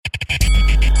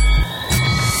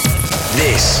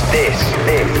This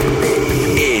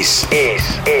is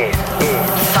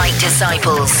Fight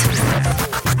Disciples.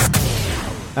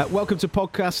 Welcome to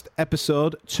podcast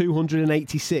episode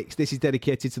 286. This is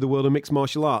dedicated to the world of mixed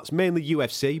martial arts, mainly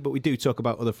UFC, but we do talk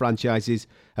about other franchises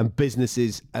and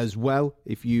businesses as well.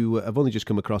 If you have only just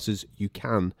come across us, you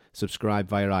can subscribe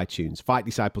via iTunes. Fight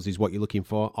Disciples is what you're looking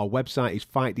for. Our website is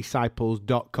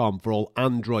fightdisciples.com for all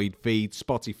Android feeds,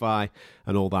 Spotify,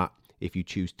 and all that, if you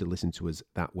choose to listen to us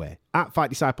that way. At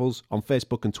Fight Disciples on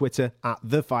Facebook and Twitter, at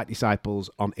The Fight Disciples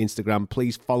on Instagram.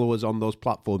 Please follow us on those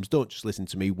platforms. Don't just listen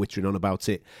to me wittering on about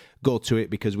it. Go to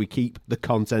it, because we keep the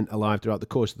content alive throughout the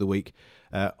course of the week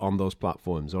on those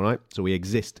platforms, all right? So we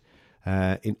exist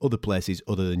in other places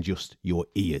other than just your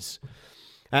ears.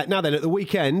 Now then, at the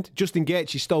weekend, Justin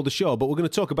Gaethje stole the show, but we're going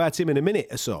to talk about him in a minute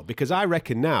or so, because I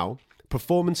reckon now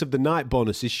performance of the night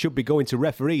bonuses should be going to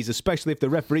referees, especially if the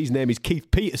referee's name is Keith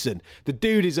Peterson. The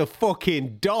dude is a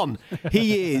fucking don.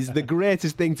 He is the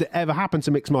greatest thing to ever happen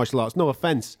to mixed martial arts. No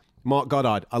offense, Mark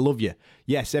Goddard, I love you.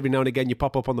 Yes, every now and again you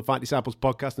pop up on the Fight Disciples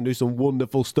podcast and do some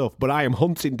wonderful stuff, but I am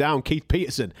hunting down Keith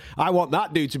Peterson. I want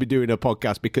that dude to be doing a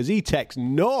podcast, because he takes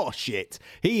no shit.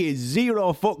 He is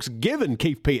zero fucks given,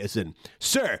 Keith Peterson.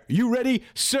 Sir, you ready?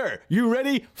 Sir, you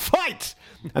ready? Fight!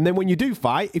 And then when you do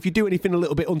fight, if you do anything a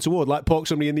little bit untoward, like poke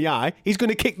somebody in the eye, he's going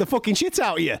to kick the fucking shit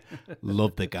out of you.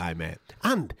 Love the guy, mate.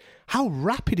 And how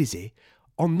rapid is he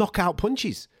on knockout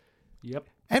punches? Yep.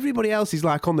 Everybody else is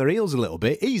like on their heels a little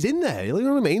bit. He's in there, you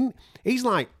know what I mean? He's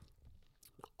like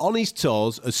on his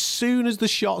toes. As soon as the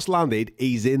shot's landed,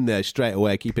 he's in there straight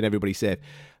away, keeping everybody safe.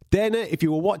 Then, if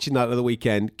you were watching that at the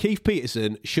weekend, Keith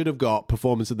Peterson should have got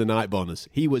performance of the night bonus.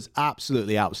 He was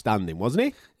absolutely outstanding, wasn't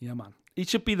he? Yeah, man. He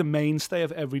should be the mainstay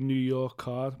of every New York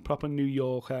card, proper New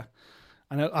Yorker.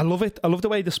 And I love it. I love the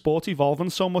way the sport's evolving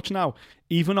so much now.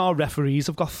 Even our referees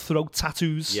have got throat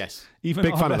tattoos. Yes. Even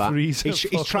big our fan of that. referees He's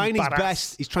are trying his badass.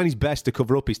 best. He's trying his best to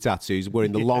cover up his tattoos,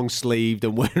 wearing the long sleeved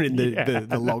and wearing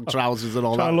the long trousers and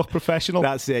all Trying that. to look professional.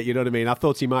 That's it. You know what I mean? I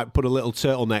thought he might put a little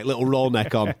turtleneck, little roll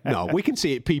neck on. No, we can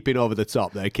see it peeping over the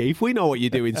top there, Keith. We know what you're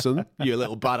doing, son. You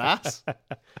little badass.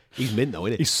 He's mint though,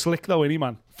 isn't he? He's slick though, isn't he,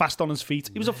 man? Fast on his feet.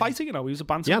 He was a fighter, you know. He was a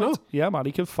bantamweight. Yeah, I know. Yeah, man.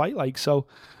 He can fight like so.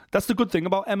 That's the good thing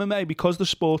about MMA, because the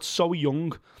sport's so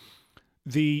young.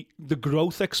 The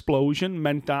growth explosion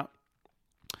meant that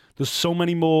there's so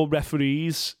many more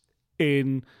referees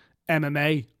in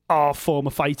MMA are former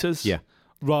fighters. Yeah.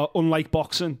 Unlike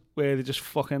boxing, where they're just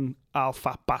fucking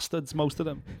fat bastards, most of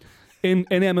them. In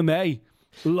MMA,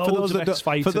 loads of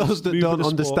ex-fighters. For those that don't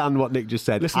understand what Nick just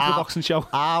said, listen to the boxing show.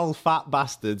 Al fat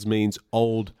bastards means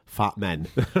old fat men.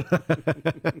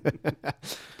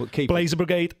 But keep Blazer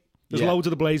Brigade. There's loads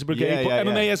of the Blazer Brigade, but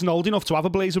MMA isn't old enough to have a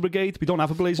Blazer Brigade. We don't have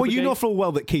a Blazer Brigade. Well, you know full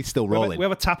well that Keith's still rolling. We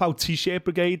have a tap-out T-shirt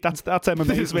brigade. That's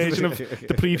MMA's version of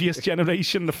the previous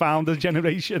generation, the founder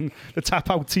generation, the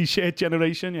tap-out T-shirt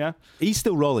generation, yeah. He's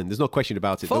still rolling. There's no question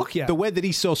about it. Fuck yeah. The way that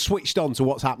he's so switched on to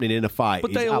what's happening in a fight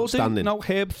But is they all do. outstanding. No,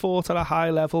 Herb fought at a high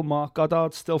level. Mark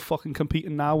Goddard's still fucking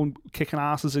competing now and kicking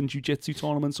asses in jiu-jitsu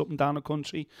tournaments up and down the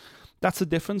country. That's the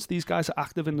difference. These guys are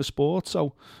active in the sport,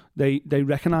 so they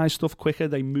recognise stuff quicker,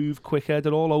 they move quicker,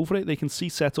 they're all over it. They can see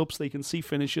setups, they can see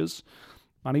finishes.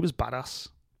 Man, he was badass.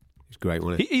 He's great,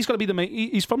 wasn't he? He's got to be the main.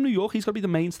 He's from New York. He's got to be the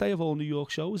mainstay of all New York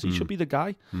shows. He should be the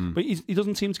guy, but he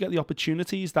doesn't seem to get the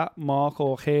opportunities that Mark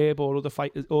or Herb or other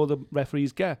fighters or the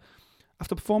referees get.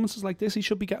 After performances like this, he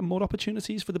should be getting more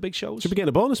opportunities for the big shows. Should be getting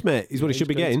a bonus, mate. Is what he should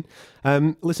be getting.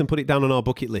 Listen, put it down on our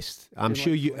bucket list. I'm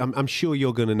sure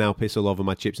you're going to now piss all over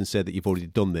my chips and say that you've already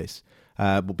done this.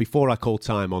 But before I call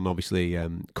time on obviously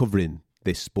covering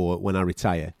this sport when I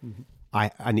retire,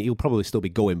 and he'll probably still be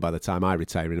going by the time I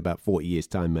retire in about 40 years'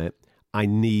 time, mate. I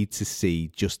need to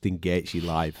see Justin Gaethje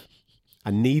live.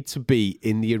 I need to be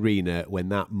in the arena when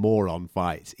that moron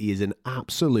fights. He is an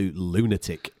absolute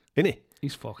lunatic, isn't he?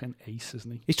 He's fucking ace,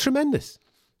 isn't he? He's tremendous.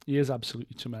 He is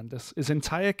absolutely tremendous. His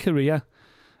entire career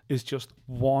is just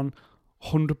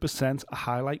 100% a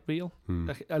highlight reel.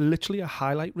 Like, literally a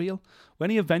highlight reel.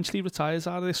 When he eventually retires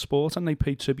out of this sport and they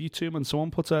pay tribute to him and someone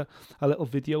puts a little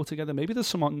video together, maybe there's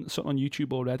something on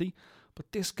YouTube already,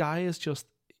 but this guy is just...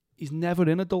 He's never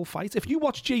in a dull fight. If you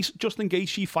watch Justin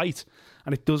Gaethje fight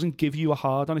and it doesn't give you a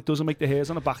hard on, it doesn't make the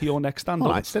hairs on the back of your neck stand All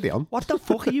up. right, steady on. What the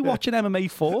fuck are you watching MMA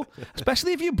for?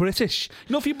 Especially if you're British.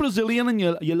 You know, if you're Brazilian and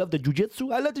you love the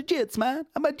jiu-jitsu. I love the jiu-jitsu, man.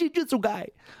 I'm a jiu-jitsu guy.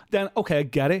 Then, okay, I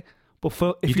get it. But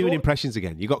if you're doing impressions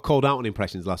again. You got called out on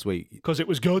impressions last week. Because it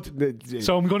was good.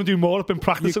 So I'm going to do more. I've been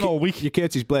practicing all week. Your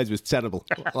Curtis Blades was terrible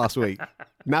last week.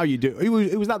 Now you do.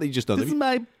 Who was that you just done? This is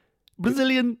my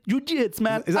Brazilian jiu-jitsu,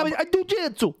 man. I do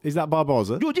jiu-jitsu. Is that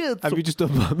Barbosa? Jiu-jitsu. Have you just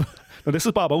done... No, this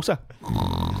is Barbosa.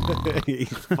 He's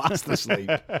fast asleep.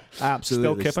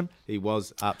 Absolutely. Still kipping. He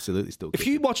was absolutely still If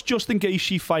kipping. you watch Justin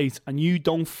Gaethje fight and you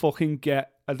don't fucking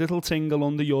get a little tingle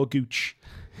under your gooch,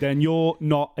 then you're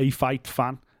not a fight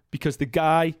fan, because the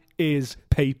guy is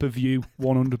pay-per-view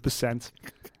 100%.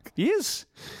 He is.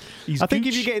 He's I think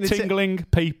if you're getting tingling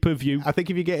pay-per-view. I think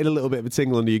if you're getting a little bit of a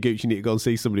tingle under your gooch, you need to go and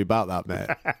see somebody about that,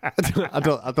 mate.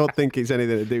 I don't think it's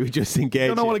anything to do with Justin Gaethje. I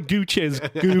don't know what a gooch is.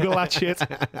 Google that shit.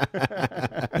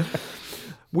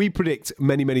 We predict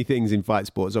many things in fight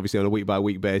sports, obviously on a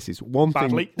week-by-week basis. One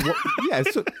Badly. thing,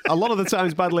 yes, a lot of the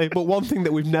times badly. But one thing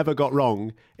that we've never got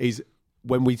wrong is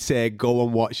when we say go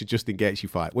and watch a Justin Gaethje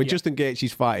fight. When Justin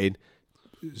Gaethje's fighting,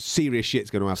 serious shit's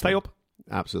going to happen. Stay up.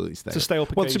 Absolutely stay To up. stay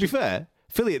up Well, to be fair,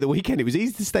 Philly at the weekend, it was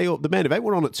easy to stay up. The main event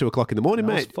were on at 2 o'clock in the morning,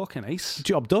 That was mate. fucking ace.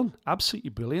 Job done. Absolutely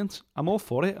brilliant. I'm all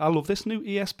for it. I love this new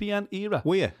ESPN era.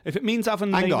 Were you? If it means having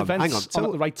main events on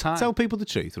at the right time. Tell people the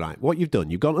truth, right? What you've done,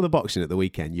 you've gone to the boxing at the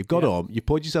weekend, you've got home, you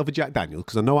poured yourself a Jack Daniels,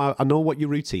 because I know what your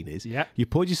routine is. Yeah. You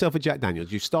poured yourself a Jack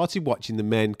Daniels, you started watching the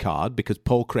main card because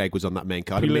Paul Craig was on that main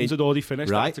card. Prelims had already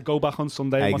finished. I Right. had to go back on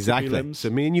Sunday and watch the Exactly. prelims. So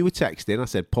me and you were texting. I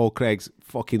said, Paul Craig's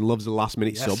fucking loves the last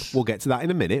minute Yes. sub. We'll get to that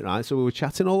in a minute, right? So we were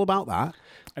chatting all about that.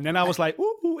 And then I was like,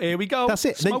 ooh, here we go. That's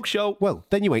it. Smoke Then- show. Well,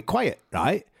 then you went quiet,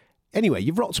 right? Anyway,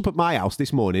 you've rocked up at my house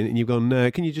this morning and you've gone,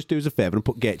 can you just do us a favour and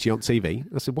put Gaethje on TV?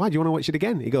 I said, why do you want to watch it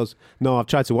again? He goes, no, I've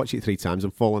tried to watch it 3 times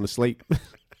and fallen asleep.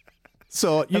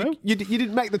 So you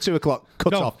didn't make the 2 o'clock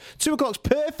cut No. off. 2 o'clock's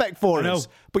perfect for I know. us,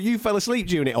 but you fell asleep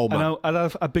during it, old I man. know. And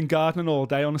I've been gardening all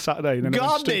day on a Saturday. And then I went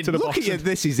Gardening, straight to the look at boxing. you.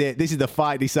 This is it. This is the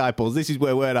Fight Disciples. This is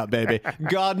where we're at, baby.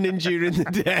 Gardening during the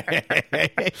day.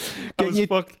 I was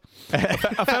fucked.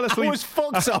 I fell I asleep. was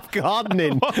fucked off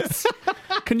gardening.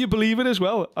 Can you believe it as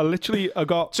well? I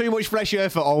got... Too much fresh air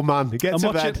for old man. Get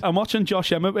to bed. I'm watching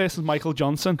Josh Emmett versus Michael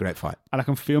Johnson. Great fight. And I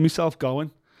can feel myself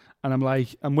going. And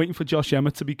I'm waiting for Josh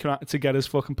Emmett to get his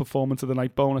fucking performance of the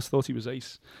night bonus. Thought he was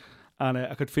ace. And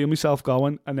I could feel myself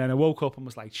going. And then I woke up and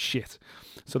was like, shit.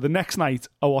 So the next night,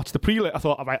 I watched the prelim. I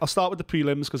thought, all right, I'll start with the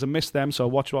prelims because I missed them. So I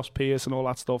watched Ross Pearce and all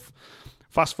that stuff.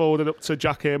 Fast forwarded up to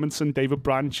Jack Hermanson, David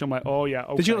Branch. I'm like, oh, yeah,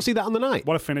 okay. Did you not see that on the night?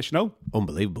 What a finish. No.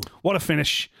 Unbelievable. What a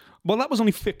finish. Well, that was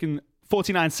only fucking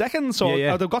 49 seconds. So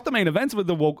Yeah. I'd have got the main event with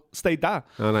the stayed there.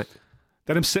 All right.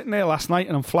 Then I'm sitting there last night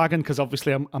and I'm flagging because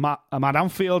obviously I'm at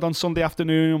Anfield on Sunday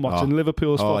afternoon watching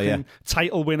Liverpool's fucking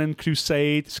title-winning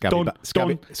crusade. Scabby done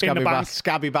in the bank.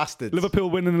 Scabby bastards. Liverpool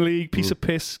winning the league, piece of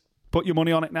piss. Put your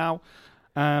money on it now.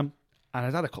 And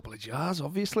I'd had a couple of jars,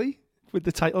 obviously, with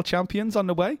the title champions on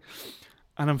the way.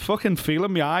 And I'm fucking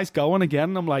feeling my eyes going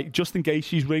again. I'm like, Justin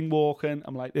Gaethje's ring walking.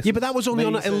 I'm like, this Yeah, but that was only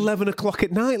on at 11 o'clock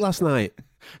at night last night.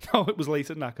 No, it was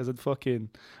later than that because I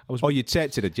was. Oh, you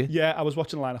taped it, did you? Yeah, I was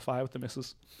watching Line of Fire with the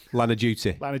missus. Line of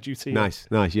Duty. Line of Duty. Nice,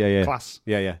 yeah. Class.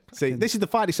 Yeah. See, this is the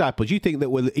Fight Disciples. You think that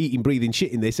we're eating, breathing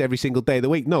shit in this every single day of the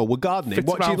week. No, we're gardening, Fits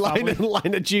watching around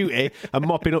line of Duty and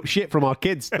mopping up shit from our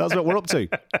kids. That's what we're up to.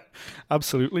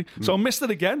 Absolutely. So I missed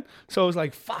it again. So I was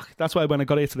like, fuck. That's why when I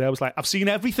got here today, I was like, I've seen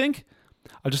everything.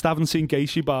 I just haven't seen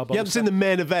Gaethje Barbosa. You haven't seen the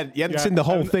main event. You haven't seen the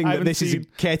whole thing that this is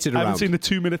catered I around. haven't seen the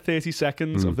 2 minute 30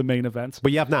 seconds of the main event.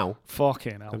 But you have now.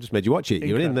 Fucking hell. I've just made you watch it.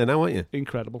 You're in there now, aren't you?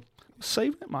 Incredible.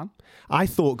 Saving it, man. I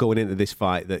thought going into this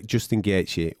fight that Justin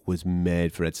Gaethje was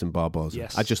made for Edson Barboza.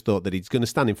 Yes. I just thought that he's going to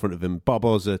stand in front of him.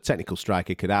 Barboza, technical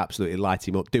striker, could absolutely light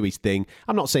him up, do his thing.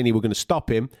 I'm not saying he were going to stop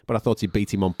him, but I thought he'd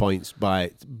beat him on points by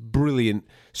brilliant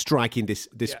striking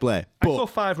display. I But thought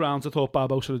 5 rounds, I thought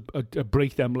Barbosa would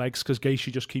break them legs because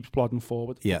Gaethje just keeps plodding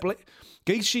forward. Yeah.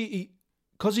 Gaethje,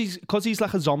 because he's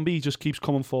like a zombie, he just keeps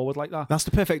coming forward like that. that's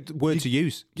the perfect word to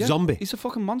use. Yeah, Zombie. He's a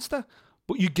fucking monster.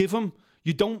 But you don't,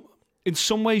 in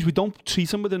some ways, we don't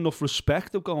treat him with enough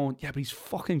respect of going, yeah, but he's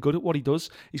fucking good at what he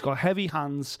does. He's got heavy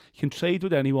hands. He can trade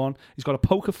with anyone. He's got a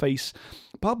poker face.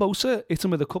 Barbosa hit him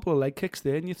with a couple of leg kicks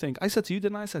there, and you think, I said to you,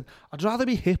 didn't I? I said, I'd rather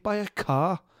be hit by a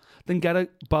car than get a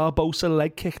Barbosa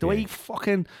leg kick. The way he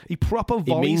proper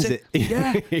volleys means it.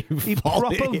 Yeah. he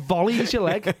proper volleys your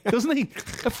leg, doesn't he?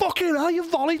 Fucking hell, you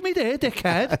volleyed me there,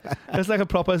 dickhead. It's like a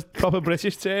proper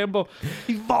British term, but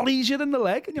he volleys you in the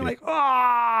leg, and you're like,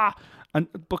 ah.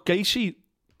 But Gaethje,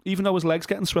 even though his leg's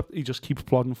getting swept, he just keeps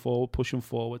plodding forward, pushing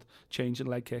forward, changing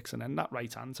leg kicks, and then that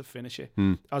right hand to finish it.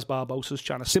 As Barbosa's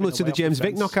trying to Similar to the James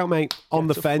Vick knockout, mate, on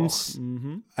the fence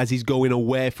as he's going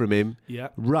away from him. Yeah.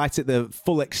 Right at the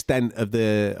full extent of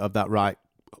that right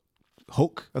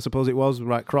hook, I suppose it was,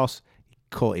 right cross. He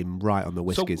caught him right on the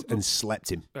whiskers and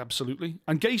slept him. Absolutely.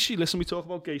 And Gaethje, listen, we talk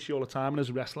about Gaethje all the time and his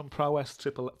wrestling prowess,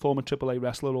 former AAA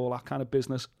wrestler, all that kind of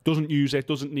business. Doesn't use it,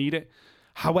 doesn't need it.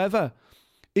 However,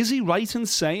 is he right in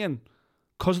saying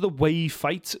because of the way he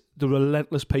fights, the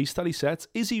relentless pace that he sets,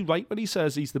 is he right when he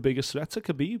says he's the biggest threat to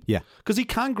Khabib? Yeah. Because he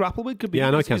can grapple with Khabib. Yeah, I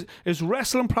know he can. His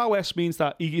wrestling prowess means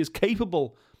that he is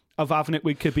capable of having it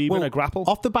with Khabib in a grapple.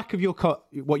 Off the back of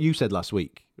what you said last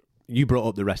week, you brought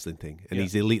up the wrestling thing, and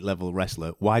he's an elite level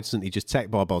wrestler. Why doesn't he just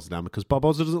take Barboza down? Because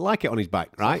Barboza doesn't like it on his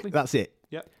back, right? Exactly. That's it.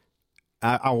 Yep.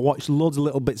 I watched loads of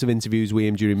little bits of interviews with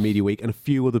him during Media Week, and a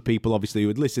few other people, obviously, who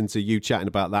had listened to you chatting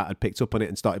about that, had picked up on it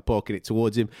and started poking it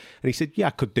towards him. And he said, yeah, I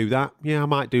could do that. Yeah, I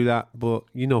might do that. But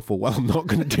you know full well I'm not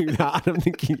going to do that. I don't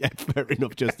think fair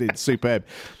enough, Justin. Superb.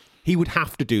 He would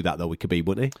have to do that, though, with Khabib,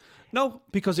 wouldn't he? No,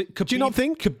 because Khabib, do you not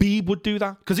think Khabib would do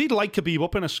that? Because he'd like Khabib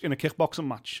up in a kickboxing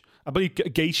match. I believe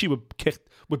Gaethje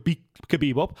would beat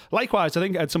Khabib up. Likewise, I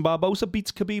think Edson Barboza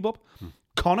beats Khabib up.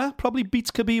 Conor probably beats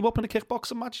Khabib up in a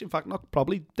kickboxing match. In fact, not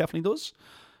probably, definitely does.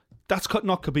 That's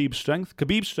not Khabib's strength.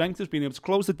 Khabib's strength is being able to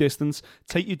close the distance,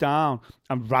 take you down,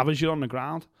 and ravage you on the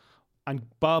ground. And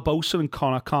Barboza and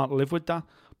Conor can't live with that.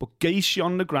 But Gaethje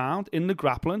on the ground, in the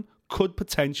grappling, could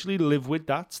potentially live with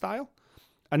that style.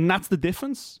 And that's the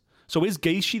difference. So is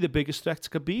Gaethje the biggest threat to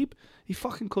Khabib? He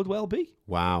fucking could well be.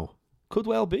 Wow. Could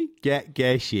well be. Get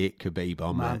Gaethje Khabib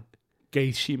on, man.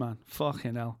 Gaethje, man.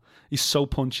 Fucking hell. He's so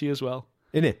punchy as well.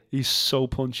 Isn't it? He's so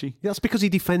punchy. That's because he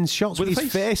defends shots with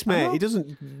his face, mate. He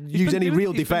doesn't use any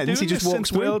real defence. He just walks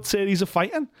through. World Series of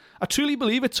Fighting. I truly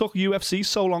believe it took UFC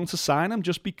so long to sign him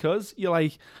just because you're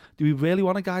like, do we really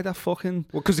want a guy that fucking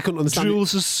because they couldn't understand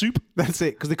drools his soup? That's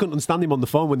it, because they couldn't understand him on the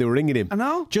phone when they were ringing him. I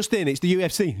know. Justin, it's the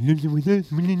UFC.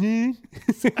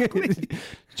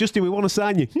 Justin, we want to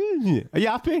sign you. Are you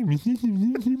happy?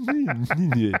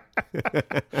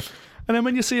 And then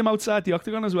when you see him outside the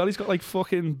octagon as well, he's got like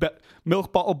fucking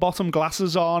milk bottle bottom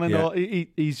glasses on and all.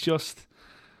 He's just...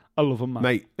 I love him, man.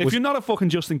 Mate, if you're not a fucking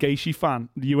Justin Gaethje fan,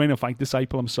 you ain't a fight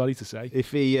disciple, I'm sorry to say.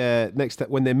 If he,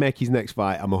 when they make his next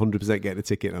fight, I'm 100% getting a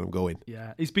ticket and I'm going.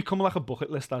 Yeah, he's become like a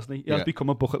bucket list, hasn't he? He has become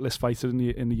a bucket list fighter in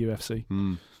the UFC.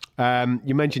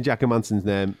 You mentioned Jack Hermansson's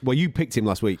name. Well, you picked him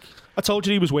last week. I told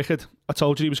you he was wicked. I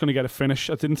told you he was going to get a finish.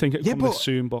 I didn't think it would come this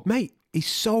soon, but... Mate, he's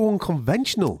so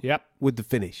unconventional with the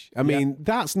finish. I mean,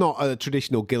 that's not a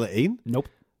traditional guillotine. Nope.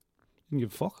 You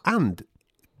give a fuck. And,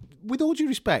 with all due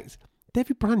respect...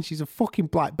 David Branch is a fucking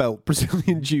black belt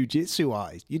Brazilian Jiu-Jitsu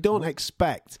artist. You don't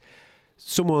expect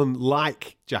someone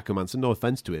like Jack Hermansson, no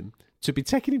offence to him, to be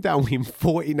taking him down within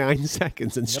 49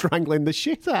 seconds and strangling the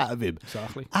shit out of him.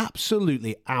 Exactly.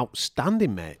 Absolutely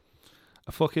outstanding, mate.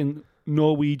 A fucking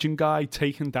Norwegian guy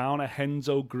taking down a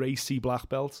Renzo Gracie black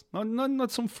belt.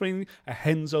 Not some friendly, a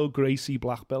Renzo Gracie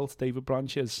black belt, David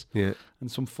Branch is. Yeah. And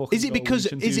some fucking Is it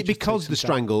because the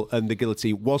strangle and the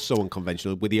guillotine was so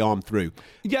unconventional with the arm through?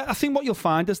 Yeah, I think what you'll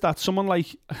find is that someone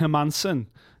like Hermansson,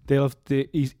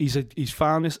 he's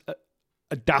found this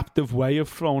adaptive way of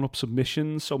throwing up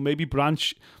submissions. So maybe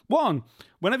Branch,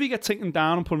 whenever you get taken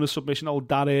down and put in a submission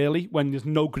that early, when there's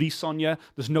no grease on you,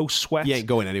 there's no sweat. You ain't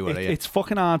going anywhere, It's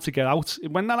fucking hard to get out.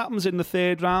 When that happens in the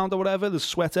third round or whatever, there's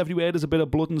sweat everywhere, there's a bit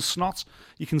of blood and snot.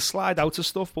 You can slide out of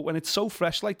stuff, but when it's so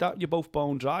fresh like that, you're both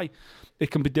bone dry,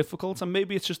 it can be difficult. And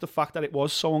maybe it's just the fact that it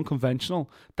was so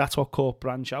unconventional. That's what caught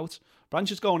Branch out.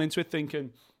 Branch is going into it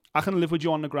thinking, I can live with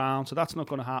you on the ground, so that's not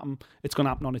going to happen. It's going to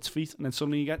happen on its feet. And then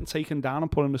suddenly you're getting taken down and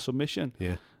put in a submission.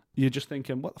 Yeah. You're just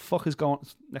thinking, what the fuck is going on?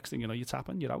 Next thing you know, you're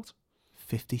tapping, you're out.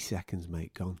 50 seconds,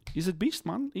 mate, gone. He's a beast,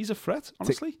 man. He's a threat,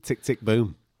 honestly. Tick, tick,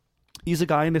 boom. He's a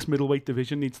guy in this middleweight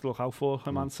division needs to look out for.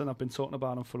 Hermansson, I've been talking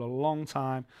about him for a long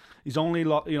time. He's only, he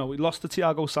lost to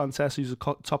Thiago Santos, who's a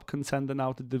top contender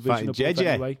now to the division above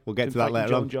anyway. We'll get to that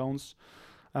later on. Jones.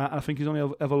 And I think he's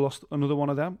only ever lost another one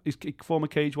of them. He's former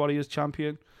Cage Warriors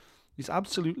champion. He's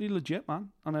absolutely legit,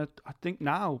 man. And I think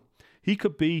now he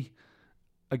could be,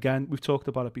 again, we've talked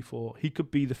about it before, he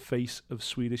could be the face of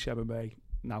Swedish MMA.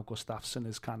 Now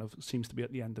Gustafsson seems to be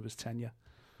at the end of his tenure,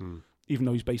 even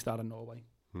though he's based out of Norway.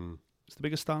 It's the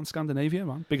biggest star in Scandinavia,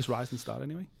 man. Biggest rising star,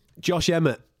 anyway. Josh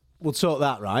Emmett. We'll talk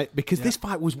that, right? Because this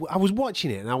fight I was watching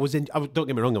it and don't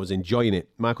get me wrong, I was enjoying it.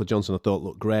 Michael Johnson, I thought,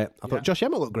 looked great. I thought Josh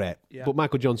Emmett looked great. Yeah. But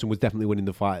Michael Johnson was definitely winning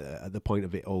the fight at the point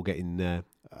of it all getting, at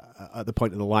the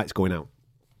point of the lights going out.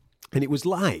 And it was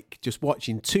like just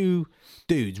watching two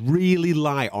dudes really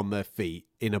light on their feet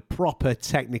in a proper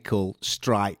technical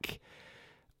strike-off,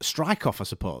 I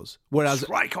suppose. Whereas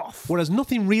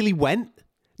nothing really went.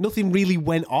 Nothing really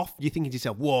went off. You're thinking to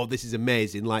yourself, whoa, this is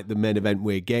amazing, like the main event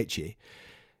with Gaethje.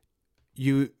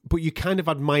 But you kind of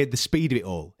admired the speed of it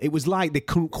all. It was like they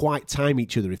couldn't quite time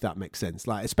each other, if that makes sense.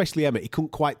 Like, especially Emmett, he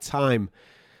couldn't quite time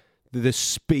the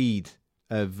speed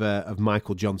of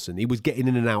Michael Johnson. He was getting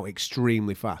in and out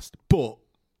extremely fast. But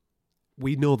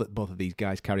we know that both of these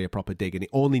guys carry a proper dig, and it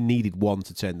only needed one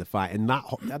to turn the fight, and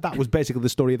that was basically the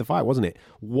story of the fight, wasn't it?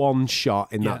 One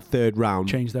shot in that third round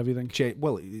changed everything.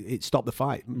 It stopped the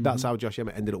fight. That's how Josh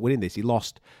Emmett ended up winning this. He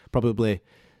lost probably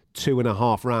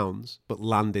 2.5 rounds, but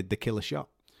landed the killer shot.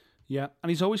 Yeah, and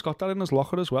he's always got that in his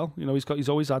locker as well. You know, he's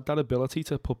always had that ability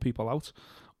to put people out,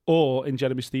 or in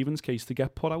Jeremy Stevens' case, to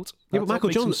get put out. Yeah, but Michael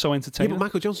Johnson so entertaining. Yeah, but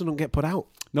Michael Johnson don't get put out.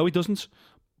 No, he doesn't.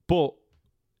 But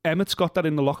Emmett's got that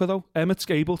in the locker, though. Emmett's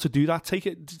able to do that, take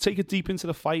it deep into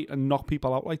the fight and knock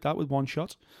people out like that with one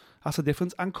shot. That's the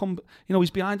difference. And he's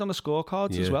behind on the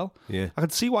scorecards as well. Yeah. I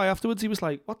could see why afterwards he was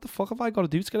like, "What the fuck have I got to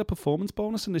do to get a performance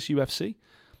bonus in this UFC?"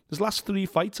 His last 3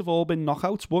 fights have all been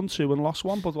knockouts, won 2 and lost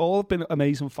 1, but all have been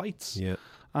amazing fights. Yeah,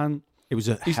 and it was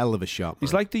a hell of a shot. Man.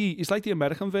 He's like the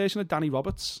American version of Danny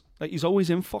Roberts. Like, he's always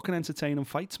in fucking entertaining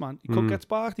fights, man. He could get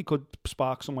sparked, he could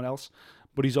spark someone else,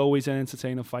 but he's always in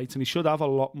entertaining fights, and he should have a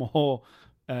lot more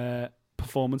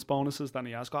performance bonuses than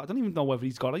he has got. I don't even know whether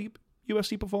he's got a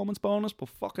UFC performance bonus, but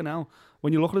fucking hell,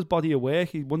 when you look at his body of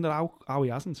work, you wonder how he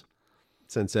hasn't.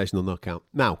 Sensational knockout.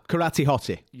 Now, Karate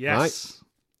Hottie. Yes. Right?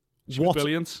 She was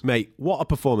brilliant. Mate, what a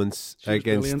performance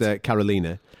against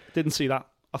Carolina. Didn't see that.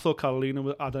 I thought Carolina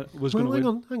was going to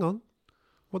win. Hang on.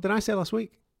 What did I say last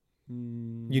week?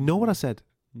 You know what I said.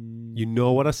 You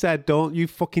know what I said. Don't you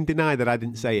fucking deny that I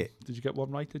didn't say it. Did you get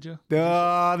one right, did you?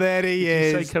 Oh, there he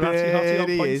is. Did you say Karate Hottie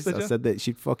on points, did you? I said that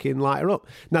she'd fucking light her up.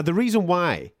 Now, the reason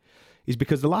why is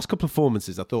because the last couple of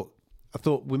performances, I thought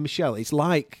with Michelle, it's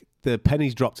like the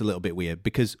pennies dropped a little bit weird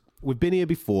because we've been here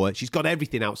before. She's got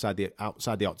everything outside the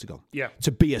octagon. Yeah.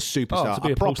 To be a superstar, to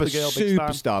be a proper poster girl, big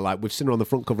superstar. Like we've seen her on the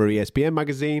front cover of ESPN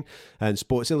magazine and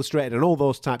Sports Illustrated and all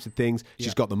those types of things.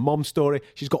 She's got the mom story.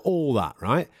 She's got all that,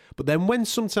 right? But then when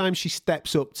sometimes she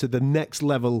steps up to the next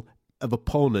level of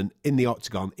opponent in the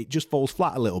octagon, it just falls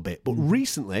flat a little bit. But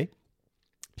recently,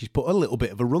 she's put a little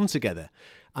bit of a run together.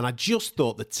 And I just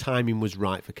thought the timing was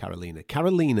right for Carolina.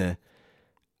 Carolina,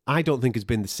 I don't think has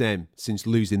been the same since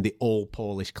losing the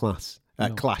all-Polish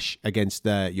clash against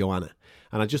Joanna.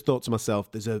 And I just thought to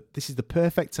myself, this is the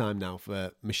perfect time now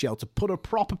for Michelle to put a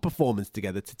proper performance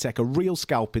together, to take a real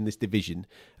scalp in this division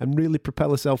and really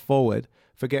propel herself forward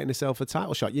for getting herself a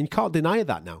title shot. You can't deny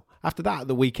that now. After that, at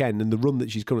the weekend and the run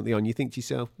that she's currently on, you think to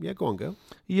yourself, yeah, go on, girl.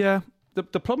 Yeah. The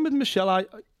problem with Michelle,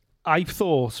 I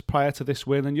thought prior to this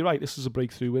win, and you're right, this is a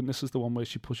breakthrough win. This is the one where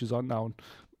she pushes on now. And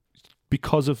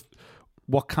because of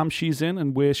what camp she's in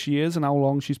and where she is and how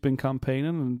long she's been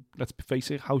campaigning, and let's face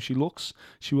it, how she looks,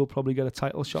 she will probably get a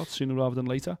title shot sooner rather than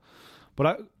later.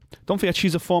 But don't forget,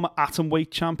 she's a former atomweight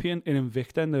champion in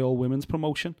Invicta, in the all-women's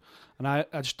promotion. And I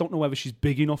just don't know whether she's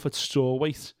big enough at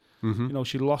strawweight. Mm-hmm. You know,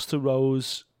 she lost to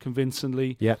Rose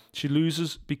convincingly. Yeah. She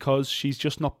loses because she's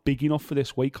just not big enough for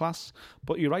this weight class.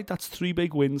 But you're right, that's 3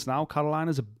 big wins now.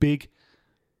 Carolina's a big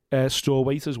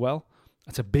strawweight as well.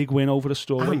 That's a big win over the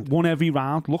strawweight. Won every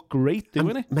round. Looked great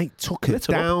doing it. Mate, took it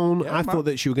down. Yeah, I thought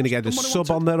that she was going to get a sub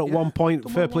on there at one point.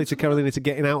 Fair play to Carolina to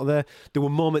getting out of there. There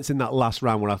were moments in that last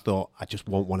round where I thought, I just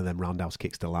want one of them roundhouse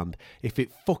kicks to land. If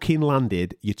it fucking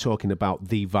landed, you're talking about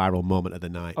the viral moment of the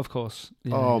night. Of course.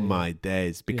 Yeah, my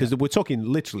days. Because we're talking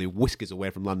literally whiskers away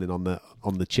from landing on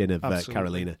the chin of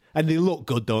Carolina. And they look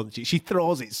good, don't she? She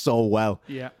throws it so well.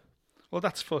 Yeah. Well,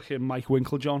 that's fucking Mike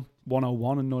Winklejohn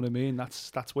 101, and know what I mean?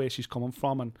 That's where she's coming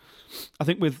from. And I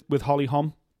think with Holly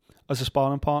Holm as a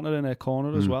sparring partner in her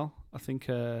corner as well, I think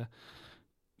the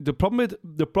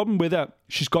problem with her,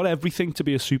 she's got everything to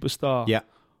be a superstar. Yeah.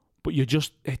 But it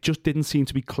just didn't seem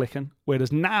to be clicking.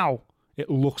 Whereas now it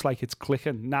looks like it's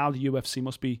clicking. Now the UFC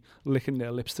must be licking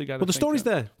their lips together. Well, the story's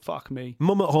there. Fuck me.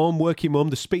 Mum at home, working mum.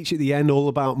 The speech at the end, all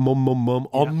about mum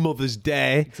on Mother's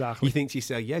Day. Exactly. You think to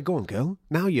yourself, yeah, go on, girl.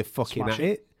 Now you're fucking Smash at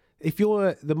it. If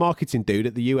you're the marketing dude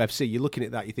at the UFC, you're looking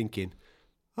at that, you're thinking,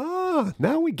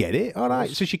 now we get it. All right.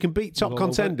 So she can beat top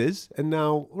contenders. And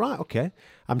now, right, okay.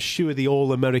 I'm sure the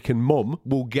all-American mum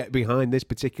will get behind this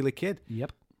particular kid.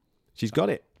 Yep. She's got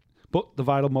it. But the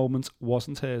viral moment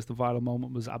wasn't hers. The viral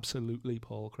moment was absolutely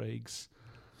Paul Craig's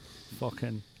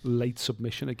fucking late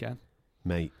submission again.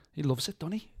 Mate. He loves it,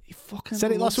 doesn't he? He fucking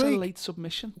said it last week. Late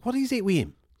submission. What is it with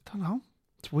him? I don't know.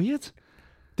 It's weird.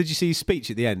 Did you see his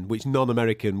speech at the end, which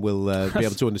non-American will be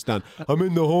able to understand? I'm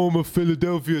in the home of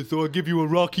Philadelphia, so I'll give you a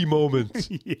Rocky moment.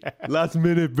 Yeah. Last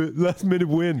minute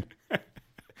win.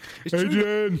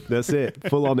 Adrian. That's it.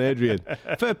 Full on Adrian.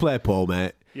 Fair play, Paul,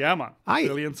 mate. Yeah, man.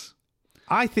 Brilliant.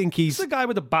 I think he's the guy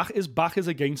with the back. His back is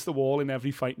against the wall in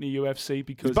every fight in the UFC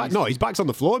because his back's on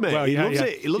the floor, mate. He loves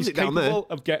it. He loves it down there.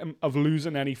 He's capable of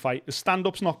losing any fight. The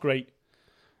stand-up's not great,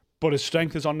 But his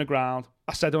strength is on the ground.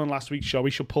 I said on last week's show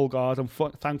he should pull guard, and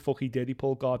thank fuck he did. He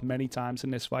pulled guard many times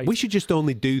in this fight. We should just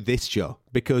only do this show,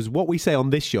 because what we say on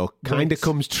this show kind of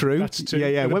comes true. That's true.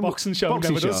 Yeah. The boxing show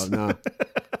never does. No.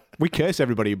 We curse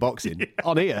everybody in boxing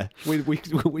on here. We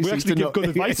actually give good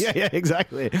advice. Yeah,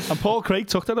 exactly. And Paul Craig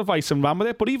took that advice and ran with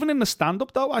it. But even in the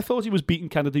stand-up, though, I thought he was beating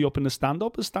Kennedy up in the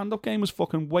stand-up. His stand-up game was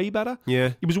fucking way better.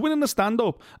 Yeah. He was winning the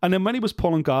stand-up. And then when he was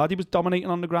pulling guard, he was dominating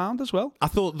on the ground as well. I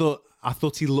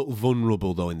thought he looked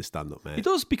vulnerable, though, in the stand-up, mate. He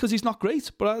does, because he's not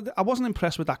great. But I wasn't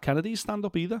impressed with that Kennedy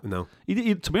stand-up either. No.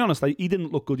 He, to be honest, he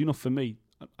didn't look good enough for me.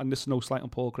 And this is no slight on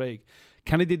Paul Craig.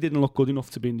 Kennedy didn't look good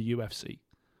enough to be in the UFC.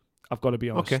 I've got to be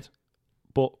honest. Okay.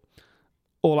 But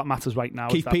all that matters right now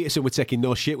Keith is Peterson would taking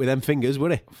no shit with them fingers,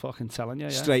 would he? fucking telling you,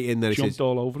 yeah. Straight in there. Jumped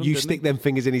all over him, You didn't stick he? them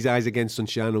fingers in his eyes against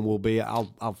sunshine and we'll be,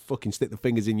 I'll fucking stick the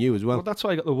fingers in you as well. Well, that's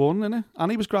why I got the one, innit?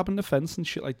 And he was grabbing the fence and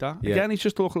shit like that. Yeah. Again, he's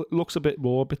just looks a bit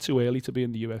raw, a bit too early to be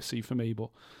in the UFC for me. But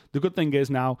the good thing is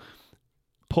now,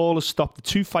 Paul has stopped the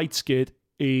 2-fight skid.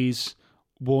 He's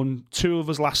won 2 of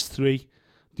his last 3.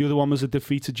 The other one was a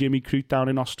defeat to Jimmy Crute down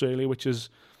in Australia, which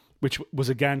was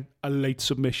again a late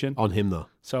submission. On him, though.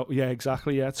 So yeah,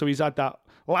 exactly, yeah. So he's had that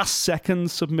last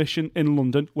second submission in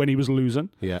London when he was losing.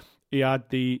 Yeah. He had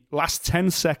the last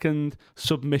 10-second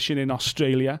submission in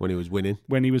Australia When he was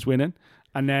winning.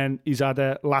 And then he's had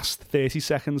a last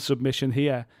 30-second submission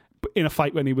here in a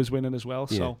fight when he was winning as well.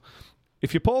 Yeah. So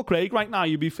if you're Paul Craig right now,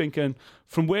 you'd be thinking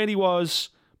from where he was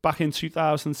back in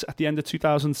 2000, at the end of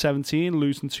 2017,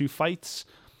 losing 2 fights,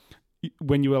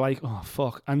 when you were like, oh,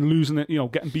 fuck, and losing it,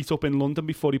 getting beat up in London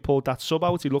before he pulled that sub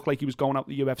out. He looked like he was going out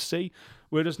the UFC.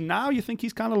 Whereas now you think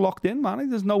he's kind of locked in, man.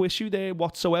 There's no issue there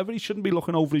whatsoever. He shouldn't be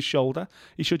looking over his shoulder.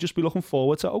 He should just be looking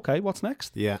forward to, okay, what's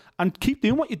next? Yeah. And keep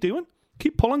doing what you're doing.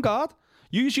 Keep pulling guard.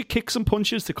 Use your kicks and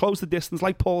punches to close the distance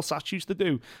like Paul Satch used to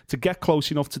do, to get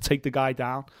close enough to take the guy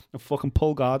down and fucking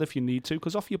pull guard if you need to,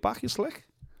 because off your back, you're slick.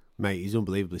 Mate, he's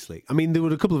unbelievably slick. I mean, there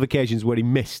were a couple of occasions where he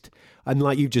missed, and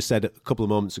like you just said a couple of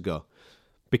moments ago,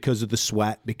 because of the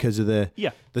sweat, because of the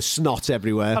snot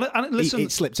everywhere, and listen,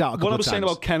 it slipped out a couple what I of was times. saying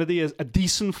about Kennedy is a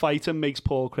decent fighter makes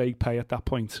Paul Craig pay at that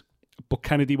point, but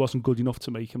Kennedy wasn't good enough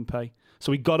to make him pay,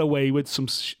 so he got away with some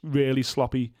really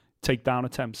sloppy takedown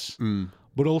attempts.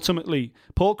 But ultimately,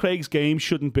 Paul Craig's game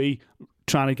shouldn't be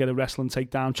trying to get a wrestling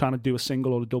takedown, trying to do a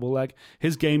single or a double leg.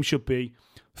 His game should be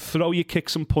throw your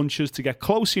kicks and punches to get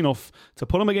close enough to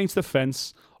put him against the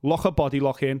fence, lock a body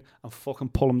lock in, and fucking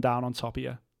pull him down on top of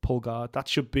you. Pull guard. That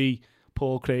should be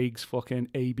Paul Craig's fucking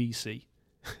ABC.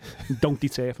 Don't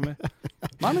deter from it.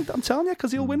 Man, I'm telling you,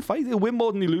 because he'll win fights. He'll win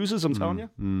more than he loses, I'm telling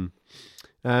you.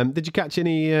 Did you catch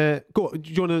any... do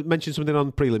you want to mention something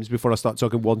on prelims before I start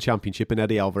talking one championship and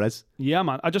Eddie Alvarez? Yeah,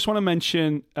 man. I just want to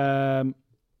mention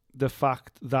the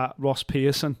fact that Ross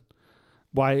Pearson,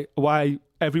 why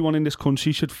everyone in this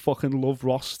country should fucking love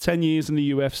Ross. 10 years in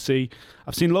the UFC.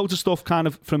 I've seen loads of stuff kind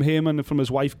of from him and from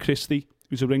his wife, Christy,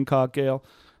 who's a ring card girl,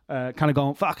 kind of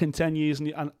going, fucking 10 years.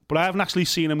 But I haven't actually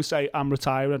seen him say, I'm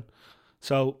retiring.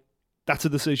 So that's a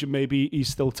decision maybe he's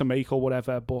still to make or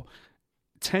whatever. But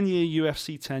 10-year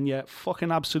UFC tenure,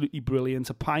 fucking absolutely brilliant.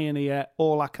 A pioneer,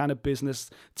 all that kind of business,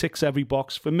 ticks every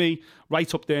box. For me,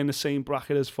 right up there in the same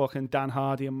bracket as fucking Dan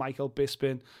Hardy and Michael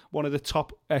Bisping, one of the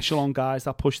top echelon guys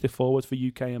that pushed it forward for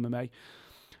UK MMA.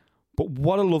 But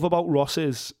what I love about Ross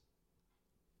is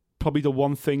probably the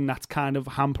one thing that's kind of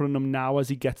hampering him now as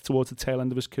he gets towards the tail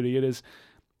end of his career is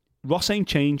Ross ain't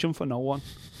changing for no one.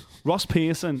 Ross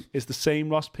Pearson is the same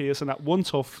Ross Pearson at One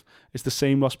Tough is the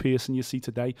same Ross Pearson you see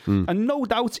today. And no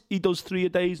doubt he does 3 a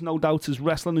days. No doubt his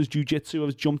wrestling, his jiu-jitsu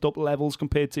has jumped up levels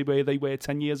compared to where they were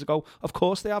 10 years ago. Of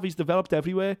course they have. He's developed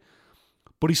everywhere.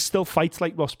 But he still fights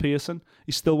like Ross Pearson.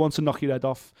 He still wants to knock your head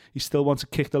off. He still wants to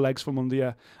kick the legs from under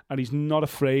you. And he's not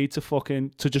afraid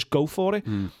to just go for it.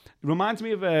 It reminds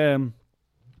me of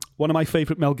one of my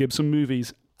favourite Mel Gibson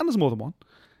movies, and there's more than one,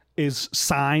 is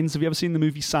Signs. Have you ever seen the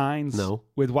movie Signs? No.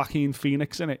 With Joaquin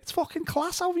Phoenix in it. It's fucking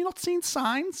class. How have you not seen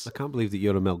Signs? I can't believe that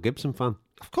you're a Mel Gibson fan.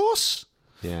 Of course.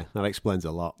 Yeah, that explains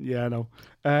a lot. Yeah, I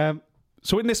know.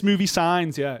 So in this movie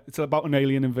Signs, it's about an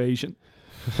alien invasion.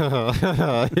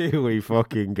 Here we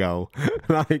fucking go.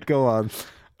 Right, go on.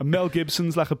 And Mel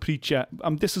Gibson's like a preacher.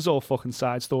 This is all fucking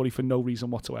side story for no reason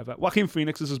whatsoever. Joaquin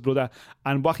Phoenix is his brother,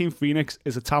 and Joaquin Phoenix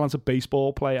is a talented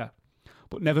baseball player,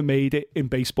 but never made it in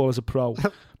baseball as a pro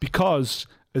because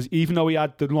even though he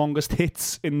had the longest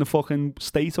hits in the fucking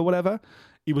state or whatever,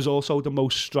 he was also the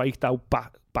most striked out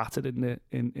batted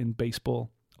in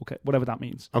baseball. Okay, whatever that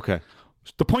means. Okay.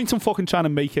 The point I'm fucking trying to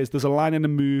make is there's a line in the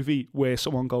movie where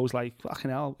someone goes like, fucking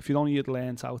hell, if you'd only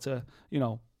learned how to,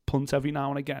 punt every now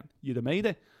and again, you'd have made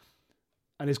it.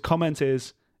 And his comment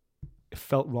is, it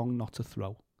felt wrong not to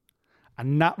throw.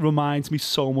 And that reminds me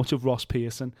so much of Ross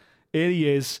Pearson. Here he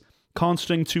is, can't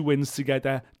string 2 wins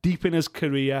together, deep in his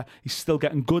career. He's still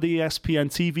getting good ESPN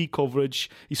TV coverage.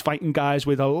 He's fighting guys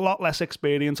with a lot less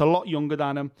experience, a lot younger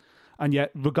than him. And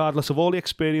yet, regardless of all the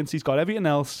experience, he's got everything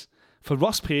else. For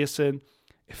Ross Pearson,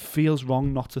 it feels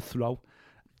wrong not to throw.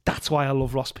 That's why I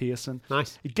love Ross Pearson.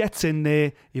 Nice. He gets in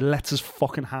there, he lets his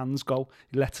fucking hands go,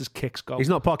 he lets his kicks go. He's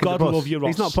not parking God the bus. love you, Ross.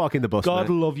 He's not parking the bus, God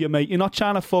mate. love you, mate. You're not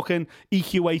trying to fucking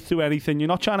eke your way through anything. You're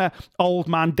not trying to old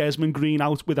man Desmond Green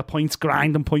out with a points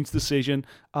grind and points decision.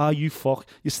 You fuck.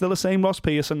 You're still the same Ross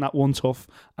Pearson, that one tough,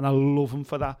 and I love him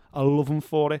for that. I love him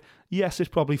for it. Yes, it's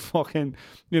probably fucking,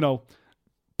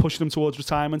 pushing him towards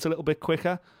retirement a little bit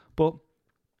quicker, but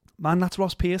man, that's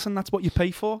Ross Pearson. That's what you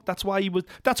pay for. That's why the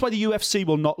UFC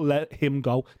will not let him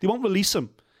go. They won't release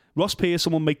him. Ross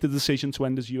Pearson will make the decision to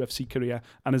end his UFC career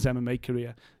and his MMA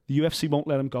career. The UFC won't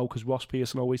let him go because Ross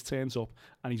Pearson always turns up,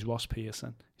 and he's Ross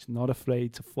Pearson. He's not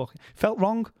afraid to fucking... Felt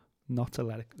wrong not to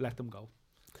let them go.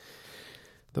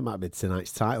 That might be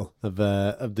tonight's title of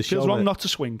the show. Feels wrong not to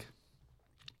swing.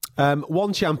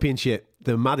 One championship.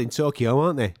 They're mad in Tokyo,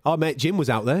 aren't they? Our mate Jim was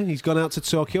out there. He's gone out to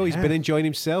Tokyo. He's been enjoying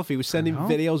himself. He was sending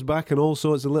videos back and all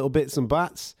sorts of little bits and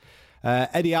bats.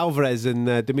 Eddie Alvarez and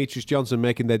Demetrius Johnson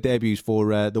making their debuts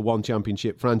for the One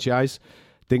Championship franchise.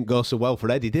 Didn't go so well for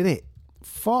Eddie, did it?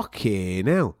 Fucking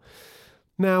hell.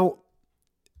 Now,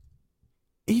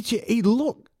 he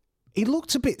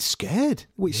looked a bit scared,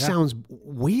 which sounds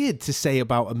weird to say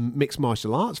about a mixed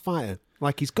martial arts fighter.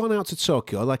 Like, he's gone out to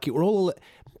Tokyo, like it were all...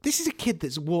 This is a kid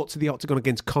that's walked to the octagon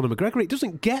against Conor McGregor. It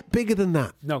doesn't get bigger than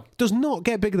that. No. It does not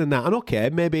get bigger than that. And okay,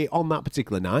 maybe on that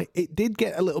particular night, it did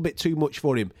get a little bit too much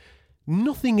for him.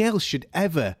 Nothing else should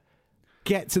ever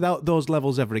get to those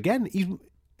levels ever again.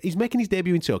 He's making his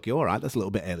debut in Tokyo. All right, that's a little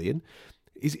bit alien.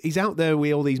 He's out there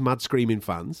with all these mad screaming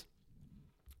fans.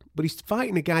 But he's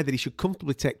fighting a guy that he should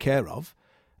comfortably take care of.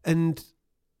 And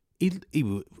he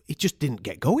just didn't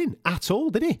get going at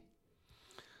all, did he?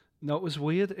 No, it was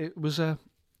weird.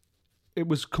 It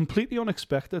was completely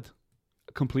unexpected.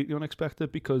 Completely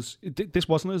unexpected because this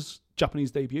wasn't his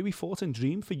Japanese debut. He fought in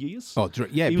Dream for years. Oh,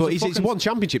 yeah, but it's one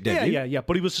championship debut. Yeah.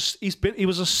 But he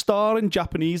was a star in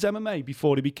Japanese MMA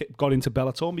before he got into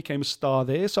Bellator and became a star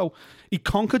there. So he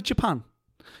conquered Japan.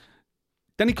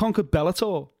 Then he conquered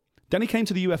Bellator. Then he came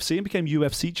to the UFC and became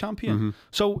UFC champion. Mm-hmm.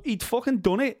 So he'd fucking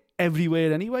done it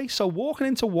everywhere anyway. So walking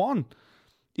into one,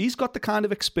 he's got the kind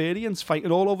of experience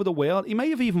fighting all over the world. He may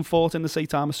have even fought in the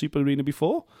Saitama Super Arena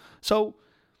before. So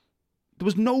there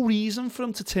was no reason for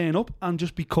him to turn up and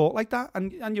just be caught like that.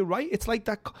 And you're right. It's like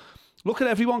that. Look at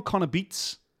everyone Conor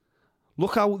beats.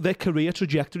 Look how their career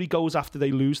trajectory goes after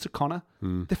they lose to Conor.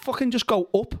 They fucking just go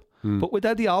up. But with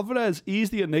Eddie Alvarez, he's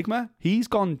the enigma. He's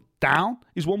gone down.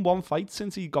 He's won one fight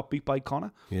since he got beat by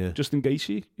Conor. Yeah. Justin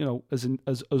Gaethje,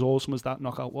 as awesome as that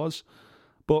knockout was.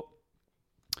 But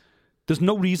there's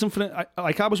no reason for it.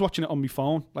 I was watching it on my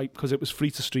phone, because it was free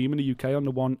to stream in the UK on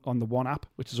the one app,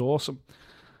 which is awesome.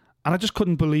 And I just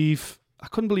couldn't believe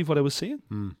what I was seeing.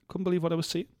 Couldn't believe what I was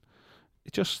seeing.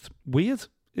 It's just weird.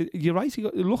 You're right.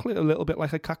 It looked a little bit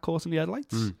like a cat caught in the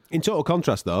headlights. In total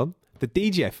contrast, though, the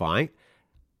DJ fight,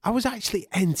 I was actually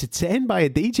entertained by a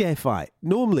DJ fight.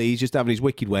 Normally, he's just having his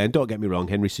wicked way. And don't get me wrong,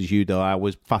 Henry Cejudo, I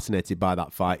was fascinated by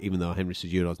that fight, even though Henry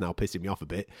Cejudo's now pissing me off a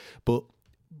bit. But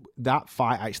that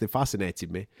fight actually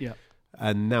fascinated me. Yeah.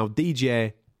 And now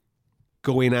DJ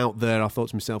going out there, I thought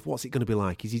to myself, what's it going to be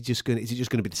like? Is it just going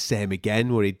to be the same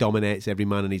again, where he dominates every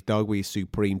man and his dog with his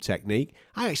supreme technique?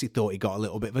 I actually thought he got a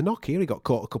little bit of a knock here. He got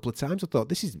caught a couple of times. I thought,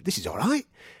 this is all right.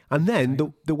 And then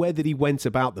the way that he went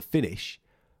about the finish,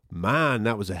 man,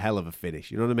 that was a hell of a finish.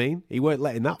 You know what I mean? He weren't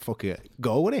letting that fucker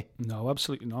go, was he? No,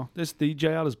 absolutely not. This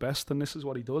DJ at his best, and this is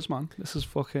what he does, man. This is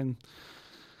fucking...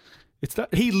 It's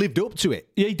that he lived up to it.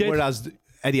 Yeah, he did. Whereas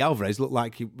Eddie Alvarez looked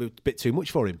like it was a bit too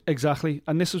much for him. Exactly.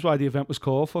 And this is why the event was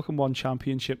called fucking One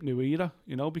Championship New Era,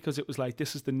 because it was like,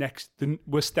 this is the next...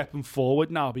 we're stepping forward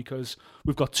now because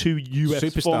we've got two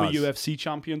former UFC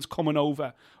champions coming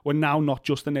over. We're now not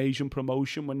just an Asian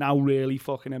promotion. We're now really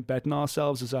fucking embedding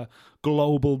ourselves as a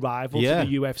global rival to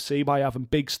the UFC by having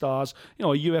big stars. Two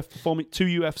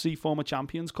UFC former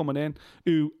champions coming in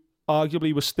who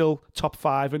arguably were still top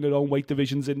 5 in their own weight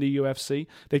divisions in the UFC.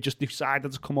 They just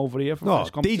decided to come over here for this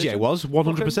competition. DJ was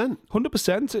 100%.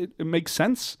 100%. It makes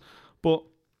sense. But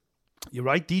you're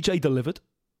right, DJ delivered.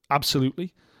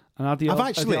 Absolutely. And Eddie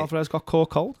Alvarez got caught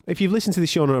cold. If you've listened to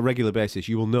this show on a regular basis,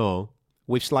 you will know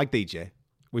we've slagged DJ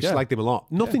We Yeah. slagged him a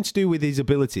lot. Nothing to do with his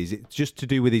abilities. It's just to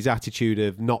do with his attitude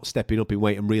of not stepping up in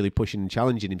weight and really pushing and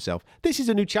challenging himself. This is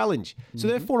a new challenge. So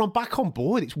therefore, I'm back on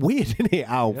board. It's weird, isn't it,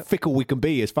 how fickle we can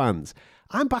be as fans.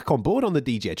 I'm back on board on the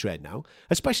DJ train now,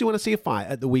 especially when I see a fight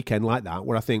at the weekend like that,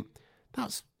 where I think,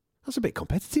 that's a bit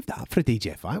competitive, that, for a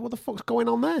DJ fight. What the fuck's going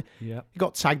on there? Yeah. He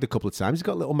got tagged a couple of times. He's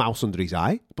got a little mouse under his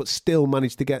eye, but still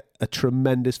managed to get a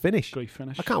tremendous finish. Great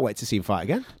finish. I can't wait to see him fight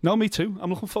again. No, me too. I'm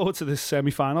looking forward to this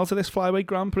semi-final, to this flyweight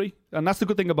Grand Prix. And that's the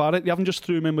good thing about it. They haven't just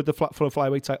threw him in with for a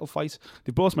flyweight title fight.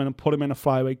 They brought him in and put him in a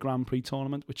flyweight Grand Prix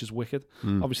tournament, which is wicked.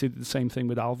 Obviously, did the same thing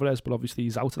with Alvarez, but obviously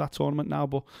he's out of that tournament now.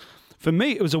 But for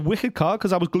me, it was a wicked card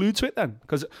because I was glued to it then.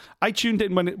 Because I tuned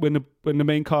in when the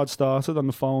main card started on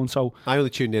the phone. So I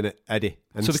only tuned in at Eddie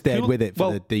and So the stayed cool- with it for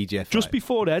well, the DJ fight. just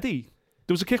before Eddie,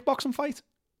 there was a kickboxing fight.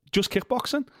 Just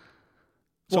kickboxing.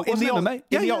 So What, it wasn't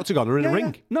in the octagon or in a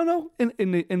ring? No, in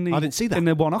the I didn't see that. in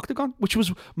the one octagon, which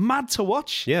was mad to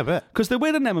watch. Yeah, I bet. Because they're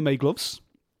wearing MMA gloves,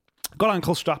 got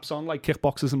ankle straps on like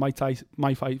kickboxers and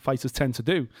my fighters tend to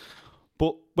do.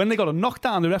 But when they got a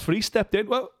knockdown, the referee stepped in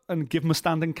and gave them a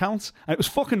standing count, and it was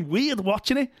fucking weird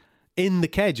watching it. In the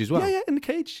cage as well. Yeah, in the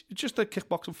cage. It's just a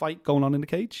kickboxing fight going on in the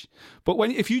cage. But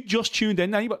if you just tuned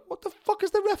in, now you're like, what the fuck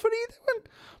is the referee doing?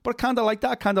 But I kind of like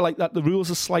that. I kind of like that the rules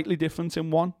are slightly different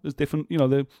in one. There's different,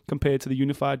 they're compared to the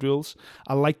unified rules.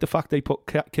 I like the fact they put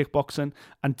kickboxing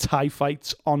and Thai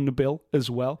fights on the bill as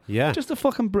well. Yeah. Just to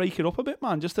fucking break it up a bit,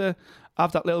 man. Just to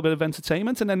have that little bit of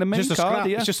entertainment. And then the main Just a card scrap.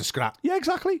 here. It's just a scrap. Yeah,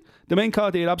 exactly. The main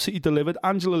card here absolutely delivered.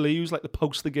 Angela Lee, who's like the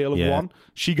poster girl of Yeah. one,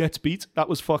 she gets beat. That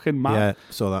was fucking mad. Yeah,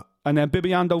 saw that. And then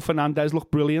Bibiando Fernandez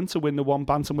looked brilliant to win the one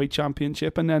bantamweight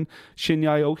championship. And then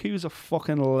Shinya Aoki, who's a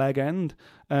fucking leg end,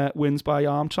 wins by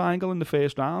arm triangle in the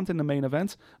first round in the main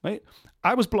event. Mate,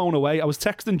 I was blown away. I was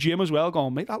texting Jim as well,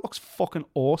 going, mate, that looks fucking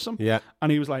awesome. Yeah.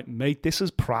 And he was like, mate, this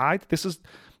is pride. This is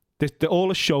all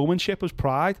the showmanship was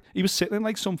pride. He was sitting in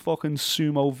like some fucking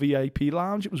sumo VIP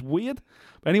lounge. It was weird.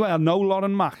 But anyway, I know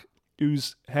Lauren Mack,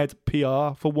 who's head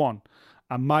PR for one,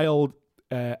 and my old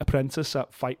apprentice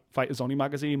at Fighters Only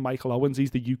magazine, Michael Owens,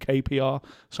 he's the UK PR.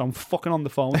 So I'm fucking on the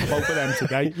phone to both of them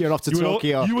today. You're off to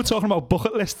Tokyo. You were talking about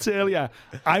bucket lists earlier.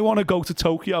 I want to go to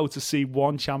Tokyo to see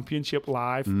one championship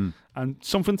live. And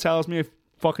something tells me if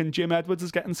fucking Jim Edwards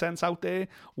is getting sent out there,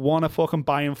 one are fucking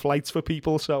buying flights for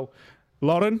people. So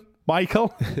Lauren,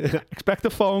 Michael, expect a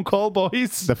phone call,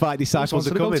 boys. The fight disciples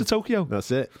are to go coming. to Tokyo.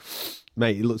 That's it.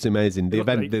 Mate, it looks amazing. The look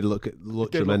event great. did look Did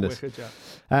look tremendous. wicked,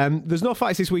 yeah. There's no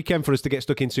fights this weekend for us to get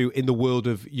stuck into in the world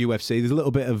of UFC. There's a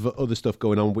little bit of other stuff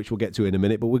going on, which we'll get to in a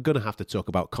minute, but we're going to have to talk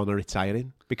about Conor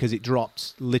retiring because it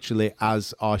dropped literally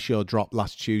as our show dropped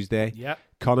last Tuesday. Yeah.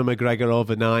 Conor McGregor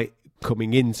overnight,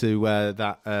 coming into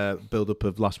that build-up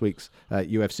of last week's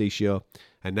UFC show,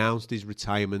 announced his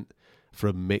retirement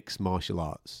from mixed martial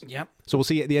arts. Yep. So we'll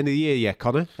see you at the end of the year, yeah,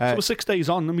 Conor? So we're 6 days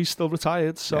on and he's still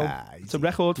retired. So it's a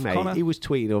record for Mate, Conor. he was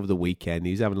tweeting over the weekend.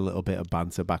 He was having a little bit of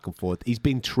banter back and forth. He's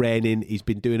been training. He's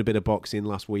been doing a bit of boxing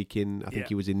last week I think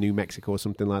he was in New Mexico or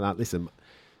something like that. Listen,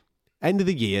 end of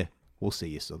the year, we'll see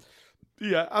you, son.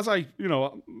 Yeah,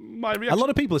 my reaction. A lot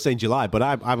of people are saying July, but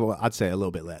I'd say a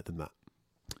little bit later than that.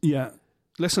 Yeah.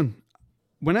 Listen,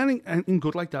 when anything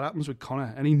good like that happens with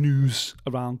Conor, any news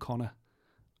around Conor,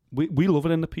 we love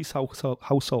it in the Peace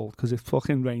household because it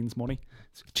fucking rains money.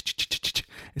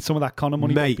 It's some of that Conor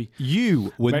money, Mate, baby.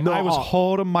 you were Mate, not... I was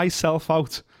whoring myself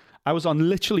out. I was on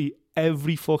literally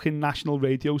every fucking national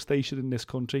radio station in this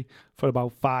country for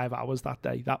about 5 hours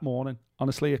that morning.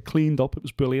 Honestly, it cleaned up. It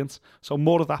was brilliant. So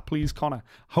more of that, please, Conor.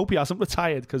 Hope he hasn't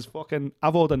retired because fucking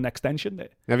I've ordered an extension there.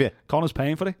 Have you? Conor's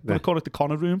paying for it. I'm going to call it the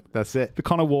Conor room. That's it. The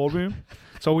Conor War room.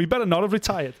 So we better not have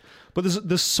retired. But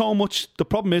there's so much. The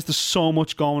problem is there's so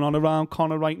much going on around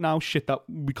Conor right now. Shit that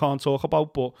we can't talk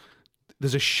about. But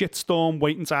there's a shitstorm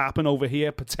waiting to happen over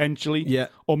here potentially. Yeah.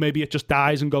 Or maybe it just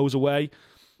dies and goes away.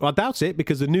 Well, I doubt it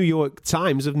because the New York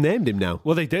Times have named him now.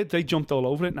 Well, they did. They jumped all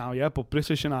over it now, yeah. But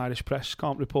British and Irish press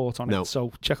can't report on No. it.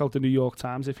 So check out the New York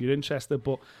Times if you're interested.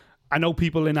 But I know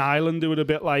people in Ireland who are a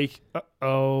bit like,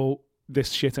 oh,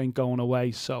 this shit ain't going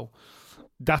away. So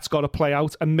that's got to play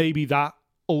out. And maybe that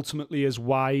ultimately is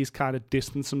why he's kind of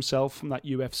distanced himself from that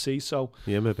UFC. So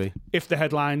Yeah, maybe. if the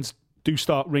headlines do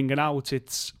start ringing out,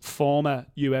 it's former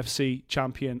UFC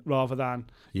champion rather than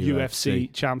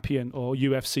UFC champion or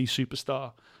UFC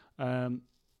superstar.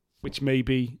 Which may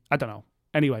be, I don't know.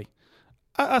 Anyway,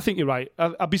 I think you're right.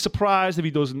 I'd be surprised if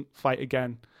he doesn't fight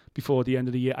again before the end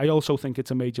of the year. I also think it's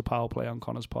a major power play on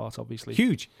Conor's part, obviously.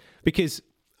 Huge. Because,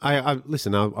 I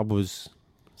was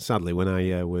Sadly, when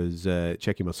I was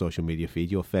checking my social media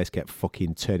feed, your face kept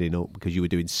fucking turning up because you were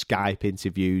doing Skype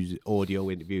interviews,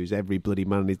 audio interviews, every bloody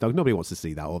man and his dog. Nobody wants to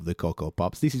see that over the Cocoa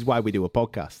Pops. This is why we do a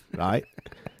podcast, right?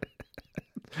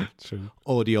 True.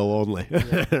 Audio only,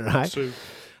 right? True.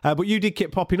 But you did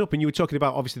keep popping up, and you were talking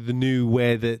about obviously the new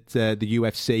way that the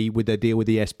UFC, with their deal with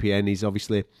ESPN, is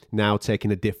obviously now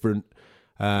taking a different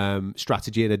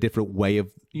strategy and a different way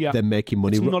of them making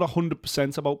money. It's not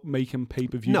 100% about making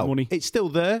pay-per-view money. It's still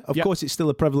there. Of course, it's still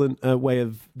a prevalent way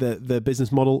of the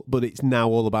business model, but it's now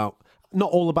all about, not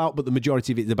all about, but the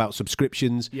majority of it is about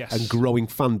subscriptions and growing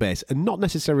fan base, and not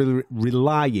necessarily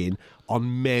relying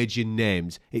on major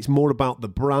names. It's more about the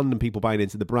brand and people buying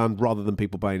into the brand rather than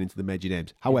people buying into the major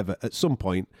names. However, at some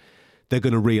point, they're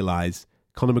going to realise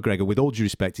Conor McGregor, with all due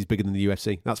respect, is bigger than the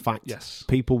UFC. That's fact. Yes.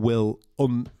 People will...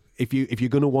 If you're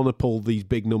going to want to pull these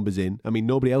big numbers in, I mean,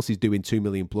 nobody else is doing 2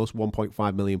 million plus,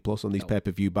 1.5 million plus on these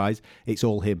pay-per-view buys. It's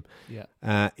all him.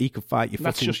 Yeah. He could fight your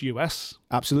That's just US.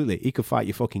 Absolutely. He could fight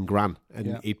your fucking gran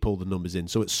and he'd pull the numbers in.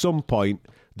 So at some point,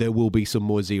 there will be some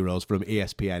more zeros from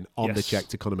ESPN on the check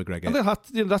to Conor McGregor.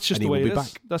 And that's just the way it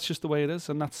is. That's just the way it is.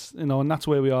 And that's, and that's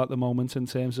where we are at the moment in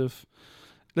terms of,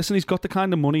 listen, he's got the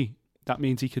kind of money that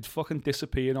means he could fucking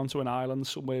disappear onto an island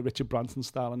somewhere Richard Branson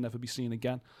style and never be seen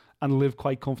again, and live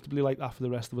quite comfortably like that for the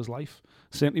rest of his life.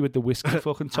 Certainly with the whiskey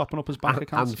fucking topping up his bank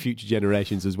account. And future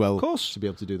generations as well. Of course. To be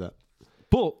able to do that.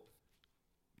 But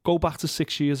go back to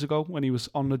 6 years ago when he was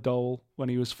on the dole, when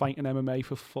he was fighting MMA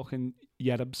for fucking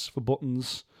yerabs, for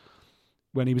buttons,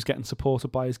 when he was getting supported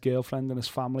by his girlfriend and his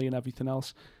family and everything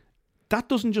else. That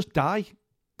doesn't just die.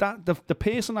 That the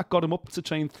person that got him up to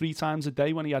train 3 times a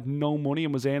day when he had no money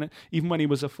and was earning, even when he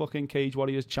was a fucking Cage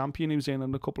Warriors champion, he was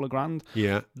earning a couple of grand.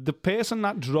 Yeah. The person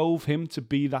that drove him to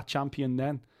be that champion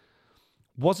then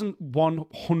wasn't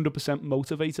 100%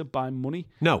 motivated by money.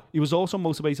 No. He was also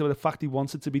motivated by the fact he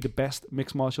wanted to be the best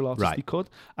mixed martial artist he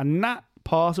could. And that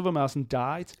part of him hasn't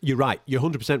died. You're right. You're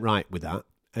 100% right with that.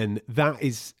 And that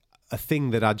is a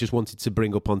thing that I just wanted to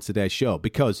bring up on today's show,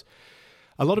 because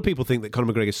a lot of people think that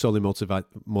Conor McGregor is solely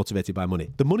motivated by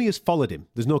money. The money has followed him.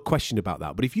 There's no question about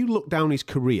that. But if you look down his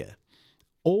career,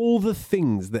 all the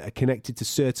things that are connected to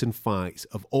certain fights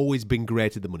have always been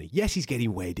greater than money. Yes, he's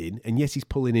getting weighed in, and yes, he's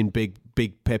pulling in big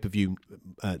pay-per-view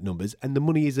numbers, and the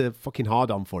money is a fucking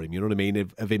hard-on for him, you know what I mean,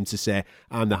 of him to say,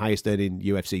 I'm the highest-earning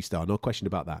UFC star, no question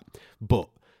about that. But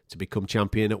to become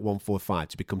champion at 145,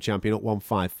 to become champion at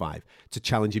 155, to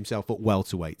challenge himself at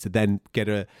welterweight, to then get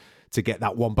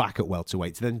that one back at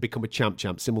welterweight, to then become a champ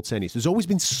simultaneous. There's always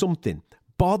been something,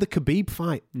 bar the Khabib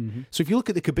fight. Mm-hmm. So if you look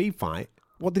at the Khabib fight,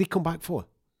 what did he come back for?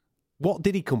 What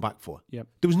did he come back for? Yep.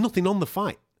 There was nothing on the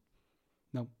fight.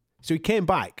 No. So he came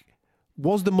back.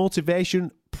 Was the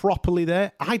motivation properly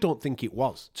there? I don't think it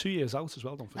was. 2 years out as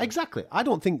well, don't forget. Exactly. I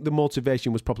don't think the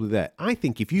motivation was properly there. I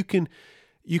think if you can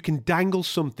dangle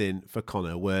something for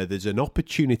Conor where there's an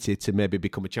opportunity to maybe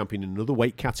become a champion in another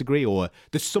weight category, or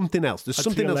there's something else. There's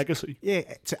something else. Legacy. Yeah,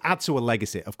 to add to a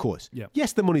legacy, of course. Yeah.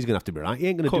 Yes, the money's going to have to be right. He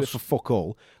ain't going to do it for fuck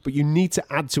all, but you need to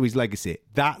add to his legacy.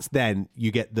 That's then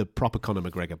you get the proper Conor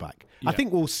McGregor back. Yeah. I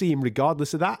think we'll see him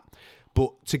regardless of that,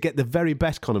 but to get the very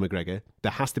best Conor McGregor,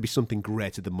 there has to be something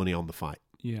greater than money on the fight.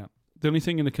 Yeah. The only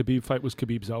thing in the Khabib fight was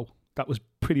Khabib's O. That was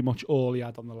pretty much all he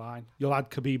had on the line. You'll add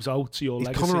Khabib's O to your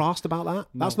legacy. Is Conor asked about that?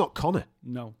 No. That's not Conor.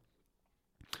 No,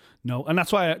 and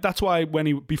that's why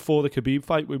before the Khabib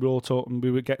fight, we were all talking,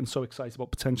 we were getting so excited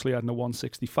about potentially adding a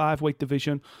 165 weight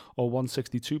division or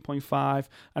 162.5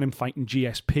 and him fighting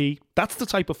GSP. That's the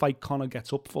type of fight Conor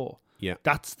gets up for. Yeah.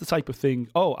 That's the type of thing,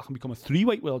 I can become a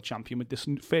 3-weight world champion with this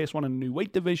first one in a new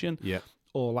weight division. Yeah.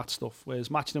 All that stuff. Whereas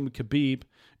matching him with Khabib,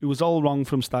 it was all wrong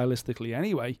from stylistically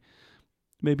anyway.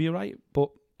 Maybe you're right, but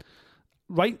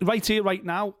right here, right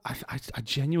now, I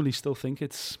genuinely still think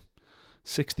it's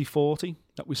 60-40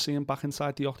 that we're seeing back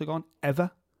inside the octagon ever,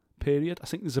 period. I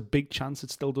think there's a big chance it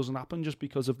still doesn't happen just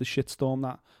because of the shitstorm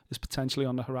that is potentially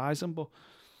on the horizon, but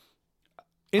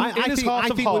in his heart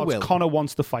of hearts, Conor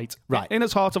wants to fight. Right. In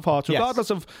his heart of hearts,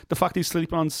 regardless of the fact he's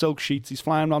sleeping on silk sheets, he's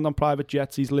flying around on private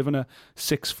jets, he's living a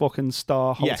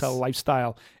 6-fucking-star hotel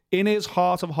lifestyle. In his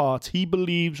heart of hearts, he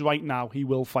believes right now he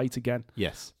will fight again.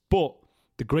 Yes. But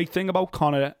the great thing about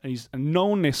Conor, and he's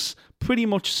known this pretty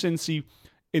much since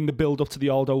in the build-up to the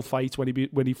Aldo fight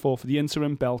when he fought for the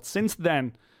interim belt. Since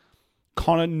then,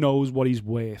 Conor knows what he's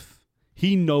worth.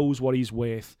 He knows what he's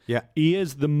worth. Yeah. He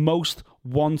is the most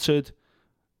wanted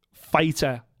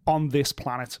fighter on this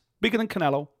planet. Bigger than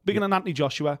Canelo, bigger than Anthony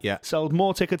Joshua. Yeah. Sold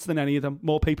more tickets than any of them,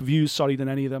 more pay-per-views, than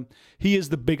any of them. He is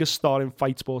the biggest star in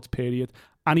fight sports, period.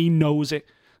 And he knows it.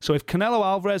 So if Canelo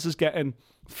Alvarez is getting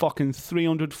fucking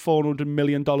 $300, $400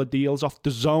 million deals off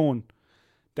DAZN,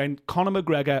 then Conor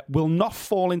McGregor will not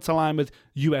fall into line with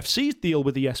UFC's deal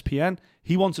with ESPN.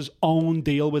 He wants his own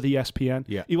deal with ESPN.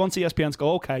 Yeah. He wants ESPN to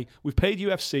go, okay, we've paid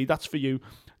UFC, that's for you.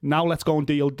 Now let's go and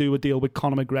do a deal with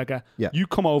Conor McGregor. Yeah. You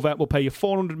come over, we'll pay you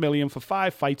 $400 million for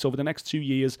 5 fights over the next 2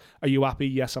 years. Are you happy?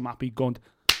 Yes, I'm happy. Gund.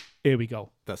 Here we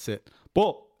go. That's it.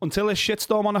 But until this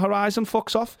shitstorm on the horizon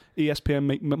fucks off,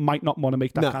 ESPN might not want to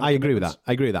make that kind of I agree with commitments.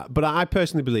 that. I agree with that. But I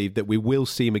personally believe that we will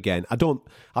see him again.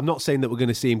 I'm not saying that we're going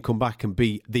to see him come back and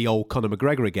be the old Conor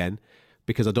McGregor again,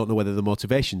 because I don't know whether the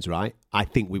motivation's right. I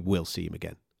think we will see him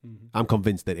again. Mm-hmm. I'm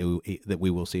convinced that that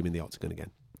we will see him in the octagon again.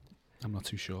 I'm not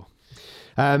too sure.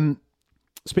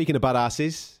 Speaking of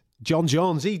badasses, John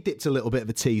Jones, he dipped a little bit of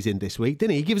a tease in this week,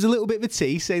 didn't he? He gave us a little bit of a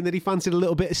tease saying that he fancied a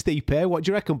little bit of Stipe. What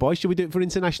do you reckon, boys? Should we do it for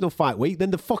International Fight Week?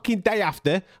 Then the fucking day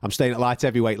after, I'm staying at light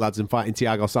heavyweight, lads, and fighting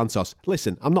Thiago Santos.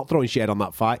 Listen, I'm not throwing shade on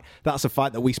that fight. That's a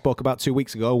fight that we spoke about 2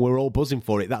 weeks ago, and we're all buzzing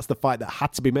for it. That's the fight that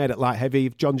had to be made at light heavy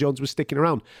if John Jones was sticking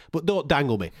around. But don't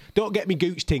dangle me. Don't get me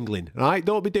gooch tingling, right?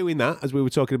 Don't be doing that, as we were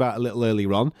talking about a little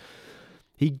earlier on.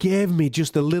 He gave me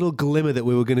just a little glimmer that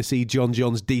we were going to see John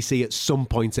Jones DC at some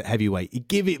point at heavyweight. He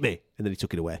gave it me, and then he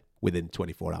took it away within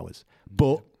 24 hours.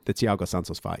 But the Thiago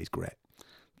Santos fight is great.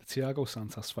 The Thiago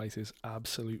Santos fight is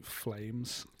absolute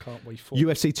flames. Can't wait for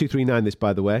UFC 239 this,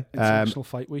 by the way. International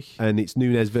Fight Week. And it's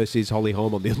Nunes versus Holly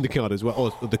Holm on the undercard as well,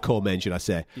 or the co-main, should I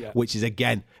say, which is,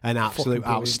 again, an absolute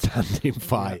outstanding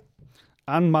fight.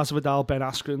 Yeah. And Masvidal Ben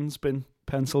Askren's been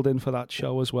penciled in for that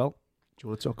show as well. Do you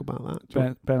want to talk about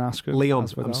that? Ben Askren. Leon,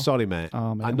 Masvidal. I'm sorry, mate.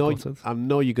 Oh, mate, I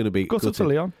know you're going to be gutted to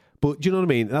Leon. But do you know what I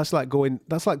mean? That's like going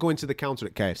to the counter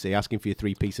at KFC, asking for your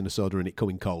 3-piece and a soda and it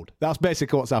coming cold. That's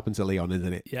basically what's happened to Leon,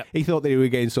 isn't it? Yeah. He thought that he were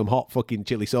getting some hot fucking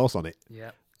chili sauce on it.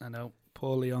 Yeah, I know.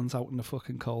 Poor Leon's out in the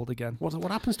fucking cold again. What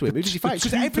happens to him? Who does he fight?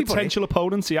 Because every potential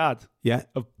opponents he had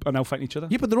are now fighting each other.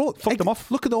 Yeah, but they're all... Fucked them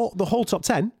off. Look at the whole top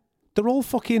 10. They're all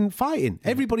fucking fighting.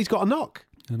 Everybody's got a knock.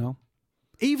 I know.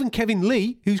 Even Kevin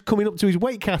Lee, who's coming up to his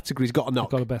weight category, has got a knock.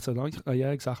 Got a better night.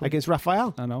 Yeah, exactly. Against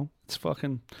Rafael. I know.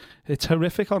 It's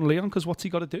horrific on Leon, because what's he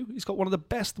got to do? He's got one of the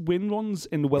best win runs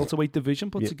in the welterweight division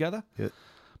put together. Yeah.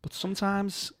 But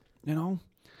sometimes,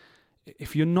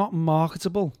 if you're not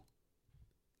marketable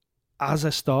as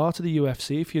a star to the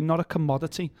UFC, if you're not a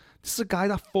commodity, this is a guy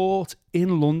that fought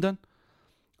in London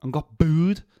and got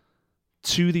booed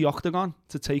to the octagon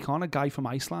to take on a guy from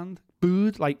Iceland.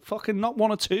 Booed, like fucking not one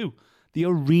or two. The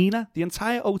arena, the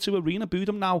entire O2 arena booed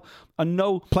him now. And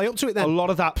no... Play up to it then. A lot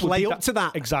of that... Play up to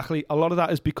that. Exactly. A lot of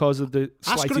that is because of the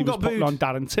slight he was putting on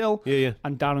Darren Till. Yeah.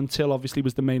 And Darren Till obviously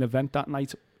was the main event that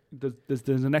night. There's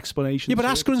an explanation. Yeah, but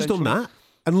Askren's done that.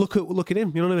 And look at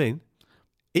him, you know what I mean?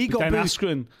 He got booed.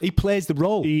 Askren... He plays the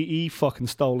role. He fucking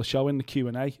stole the show in the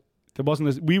Q&A. There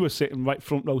wasn't. We were sitting right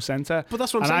front row centre. But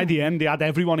that's what I'm saying. And at the end, they had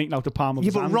everyone eating out the palm of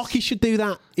his hands. Yeah, but Rocky should do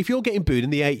that. If you're getting booed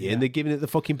and they hate you and they're giving it the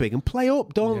fucking big, and play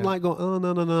up. Don't go, oh,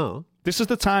 no. This is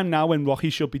the time now when Rocky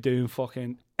should be doing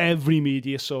fucking every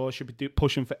media source, should be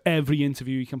pushing for every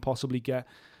interview he can possibly get.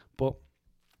 But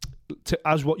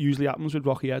as what usually happens with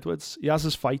Rocky Edwards, he has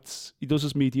his fights, he does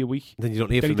his media week. Then you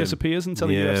don't hear from him. Then he disappears until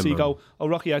the UFC go, oh,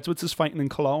 Rocky Edwards is fighting in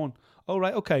Cologne. Oh,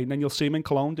 right, okay. And then you'll see him in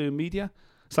Cologne doing media.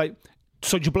 It's like...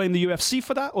 So do you blame the UFC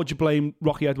for that, or do you blame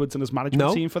Rocky Edwards and his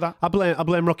management team for that? I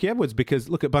blame Rocky Edwards, because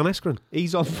look at Ben Askren.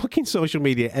 He's on fucking social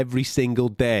media every single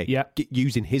day,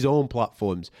 using his own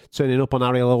platforms, turning up on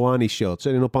Ariel Helwani's show,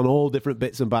 turning up on all different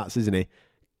bits and bats, isn't he?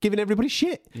 Giving everybody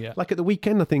shit. Yeah. Like at the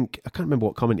weekend, I can't remember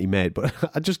what comment he made, but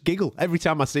I just giggle every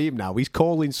time I see him now. He's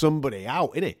calling somebody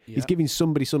out, innit? Yeah. He's giving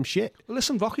somebody some shit. Well,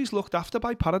 listen, Rocky's looked after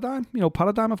by Paradigm.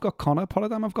 Paradigm have got Conor,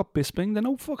 Paradigm have got Bisping. They're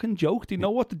no fucking joke. They know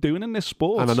what they're doing in this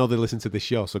sport. And I know they listen to this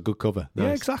show, so good cover. Nice.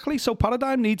 Yeah, exactly. So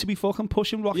Paradigm need to be fucking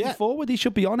pushing Rocky forward. He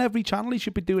should be on every channel. He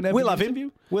should be doing every interview.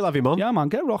 We'll have him on. Yeah, man,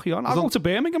 get Rocky on. I'll go to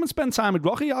Birmingham and spend time with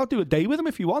Rocky. I'll do a day with him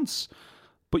if he wants.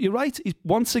 But you're right.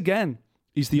 Once again...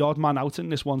 He's the odd man out in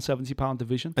this 170-pound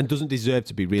division. And doesn't deserve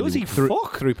to be really... Does he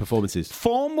through performances.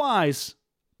 Form-wise,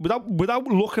 without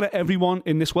looking at everyone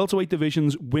in this welterweight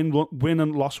division's win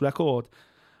and loss record,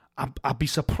 I'd be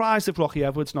surprised if Rocky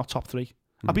Edwards not top 3.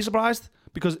 I'd be surprised,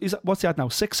 because what's he had now?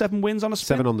 6-7 wins on a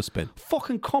spin? 7 on the spin.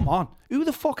 Fucking come on. Who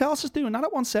the fuck else is doing that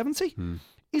at 170?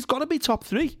 He's got to be top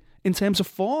 3 in terms of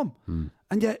form.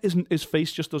 And yet his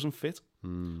face just doesn't fit.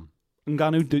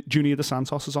 Ngannou Junior Dos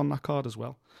Santos is on that card as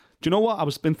well. Do you know what?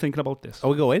 I've been thinking about this.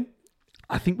 Are we going?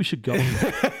 I think we should go.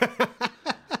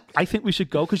 I think we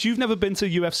should go, because you've never been to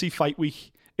UFC Fight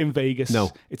Week in Vegas.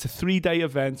 No. It's a 3-day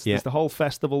event. There's the whole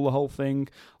festival, the whole thing.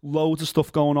 Loads of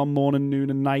stuff going on morning,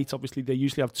 noon and night. Obviously, they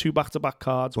usually have 2 back-to-back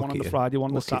cards, one on the Friday, one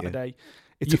on the Saturday.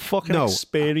 It's a fucking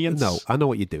experience. No, I know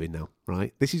what you're doing now,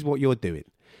 right? This is what you're doing.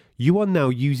 You are now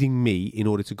using me in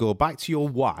order to go back to your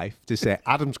wife to say,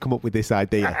 Adam's come up with this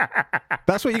idea.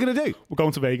 That's what you're going to do. We're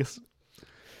going to Vegas.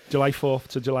 July 4th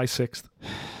to July 6th.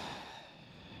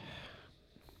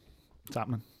 It's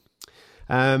happening.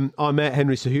 Our mate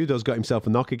Henry Cejudo's got himself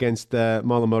a knock against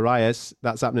Marlon Moraes.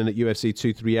 That's happening at UFC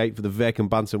 238 for the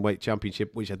vacant bantamweight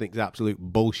championship, which I think is absolute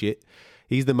bullshit.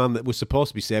 He's the man that was supposed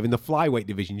to be saving the flyweight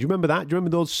division. Do you remember that? Do you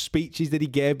remember those speeches that he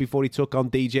gave before he took on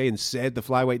DJ and saved the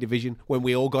flyweight division when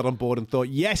we all got on board and thought,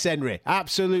 yes, Henry,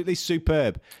 absolutely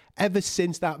superb. Ever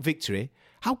since that victory,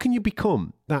 how can you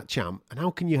become that champ and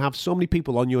how can you have so many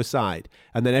people on your side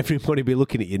and then everybody be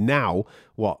looking at you now,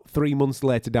 3 months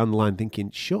later down the line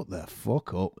thinking, shut the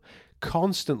fuck up,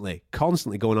 constantly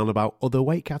going on about other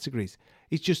weight categories.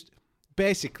 He's just...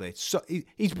 Basically, so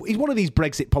he's one of these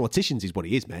Brexit politicians is what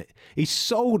he is, mate. He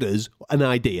sold us an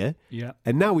idea,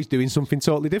 and now he's doing something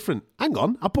totally different. Hang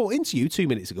on, I bought into you 2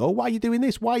 minutes ago. Why are you doing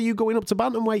this? Why are you going up to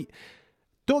bantamweight?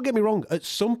 Don't get me wrong, at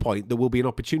some point there will be an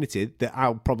opportunity that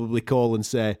I'll probably call and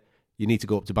say, you need to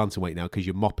go up to bantamweight now because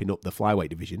you're mopping up the flyweight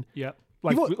division. Yeah,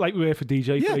 like we were for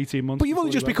DJ for 18 months. But you've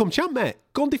only just become champ, mate.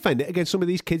 Go and defend it against some of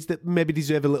these kids that maybe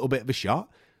deserve a little bit of a shot.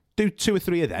 Do 2 or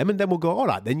 3 of them, and then we'll go, all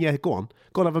right, then, go on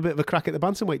and have a bit of a crack at the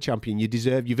bantamweight champion.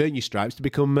 You've earned your stripes to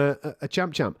become a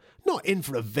champ. Not in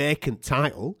for a vacant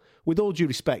title. With all due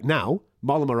respect now,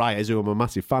 Marlon Moraes, who I'm a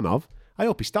massive fan of, I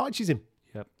hope he starches him.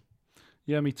 Yep.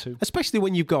 Yeah, me too. Especially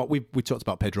when you've got, we talked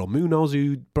about Pedro Munoz,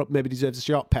 who maybe deserves a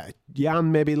shot. Petr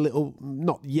Yan, maybe a little,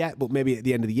 not yet, but maybe at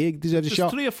the end of the year deserves a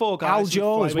shot. There's 3 or 4 guys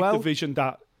Aljo in the as well. division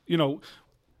that,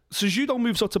 Cejudo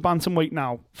moves up to bantamweight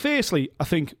now. Firstly, I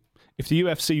think if the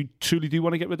UFC truly do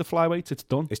want to get rid of flyweights, it's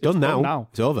done. It's done now.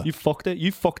 It's over. You've fucked it.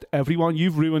 You've fucked everyone.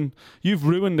 You've ruined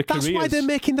the That's careers why they're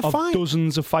making the of fight.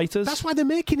 Dozens of fighters. That's why they're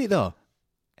making it, though.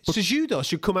 Cejudo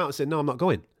should come out and say, no, I'm not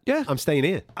going. Yeah. I'm staying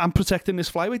here. I'm protecting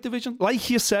this flyweight division. Like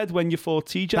you said when you fought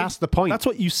TJ. That's the point. That's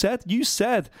what you said. You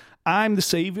said, I'm the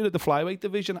saviour of the flyweight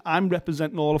division. I'm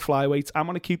representing all the flyweights. I'm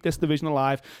going to keep this division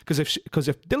alive. Because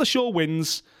if Dillashaw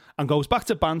wins and goes back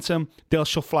to bantam, they'll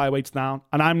shut flyweights down.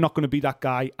 And I'm not going to be that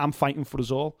guy. I'm fighting for us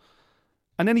all.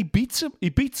 And then he beats him. He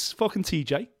beats fucking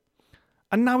TJ.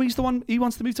 And now he's the one, he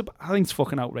wants to move to... I think it's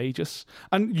fucking outrageous.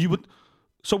 And you would...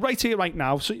 So right here, right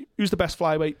now, so who's the best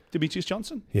flyweight? Demetrius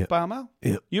Johnson. Yeah. By a mile.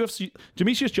 Yeah.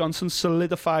 Demetrius Johnson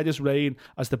solidified his reign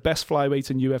as the best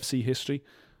flyweight in UFC history.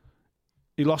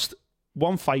 He lost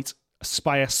one fight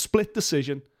by a split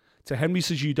decision to Henry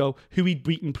Cejudo, who he'd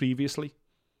beaten previously.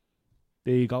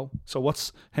 There you go. So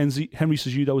what's Henry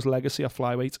Cejudo's legacy at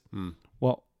flyweight?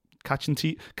 What? Catching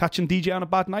DJ on a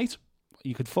bad night?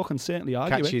 You could fucking certainly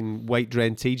argue it. Catching weight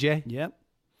drain TJ? Yeah.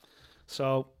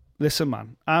 So, listen,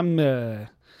 man.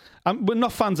 We're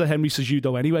not fans of Henry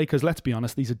Cejudo anyway, because let's be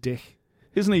honest, he's a dick.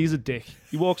 Isn't he? He's a dick.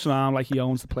 He walks around like he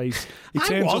owns the place. He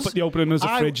turns up at the opening as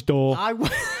a fridge door.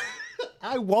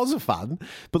 I was a fan,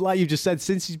 but like you just said,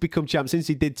 since he's become champ, since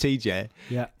he did TJ,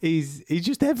 he's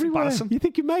just everywhere. You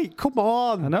think, mate, come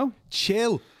on. I know.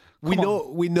 Chill. We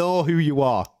know who you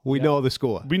are. We know the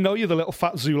score. We know you're the little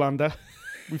fat Zoolander.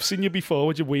 We've seen you before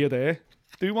with your weird hair.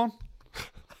 Do one.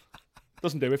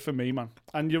 Doesn't do it for me, man.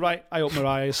 And you're right. I hope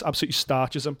Moraes absolutely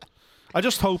starches him. I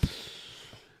just hope.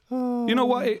 You know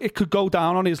what? It could go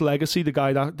down on his legacy. The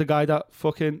guy that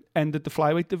fucking ended the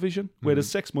flyweight division. Whereas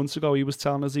 6 months ago he was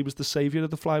telling us he was the saviour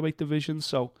of the flyweight division.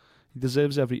 So he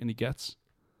deserves everything he gets.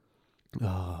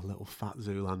 Oh, little fat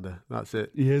Zoolander. That's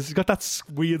it. Yes, he's got that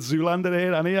weird Zoolander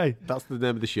here, hasn't he? Eh? That's the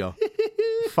name of the show.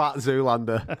 Fat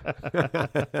Zoolander.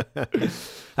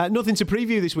 Nothing to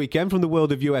preview this weekend from the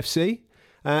world of UFC.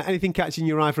 Anything catching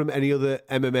your eye from any other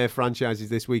MMA franchises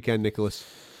this weekend, Nicholas?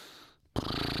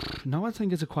 No, I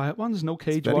think it's a quiet one. There's no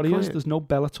Cage Warriors. Quiet. There's no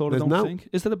Bellator, I don't think.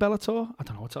 Is there a Bellator? I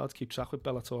don't know. It's hard to keep track with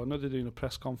Bellator. I know they're doing a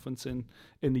press conference in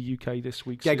the UK this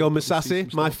week. Gegard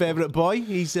Mousasi, my favourite boy.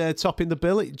 He's topping the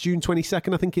bill at June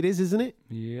 22nd, I think it is, isn't it?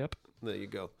 Yep. There you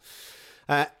go.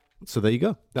 So there you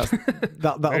go. That'll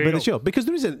be the show. Because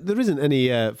there isn't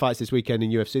any fights this weekend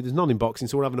in UFC. There's none in boxing,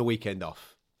 so we're having a weekend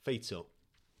off. Feet up.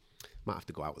 Might have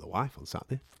to go out with the wife on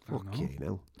Saturday. Fucking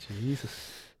hell.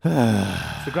 Jesus.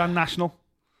 It's the Grand National.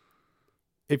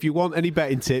 If you want any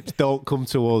betting tips, don't come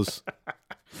to us.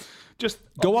 Just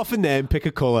go off a name, pick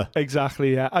a colour.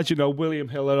 Exactly, yeah. As you know, William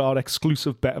Hiller, our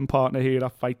exclusive betting partner here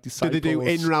at Fight Disciples. Do they do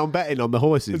in-round betting on the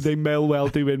horses? They may well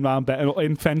do in-round betting or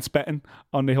in-fence betting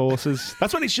on the horses.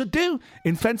 That's what they should do.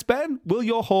 In-fence betting. Will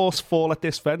your horse fall at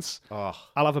this fence? Oh.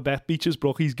 I'll have a bet. Beaches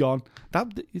broke, he's gone.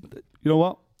 You know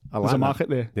what? There's a market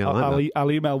there. Yeah,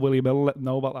 I'll email William Miller, let him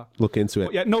know about that. Look into it.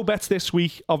 But yeah, no bets this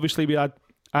week. Obviously, I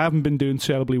haven't been doing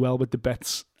terribly well with the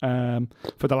bets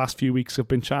for the last few weeks. I've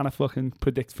been trying to fucking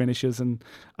predict finishes, and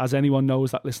as anyone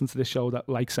knows that listens to this show that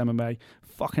likes MMA,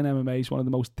 fucking MMA is one of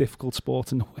the most difficult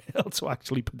sports in the world to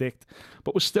actually predict.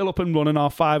 But we're still up and running. Our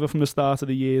fiver from the start of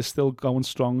the year is still going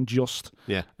strong. And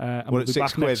we'll be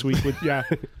back next week with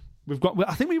We've got.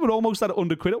 I think we were almost at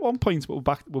 £100 at one point, but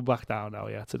we're back down now,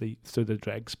 to the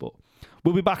dregs. But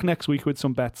we'll be back next week with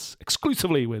some bets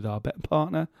exclusively with our betting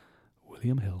partner,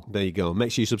 William Hill. There you go.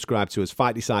 Make sure you subscribe to us,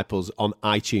 Fight Disciples, on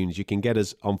iTunes. You can get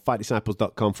us on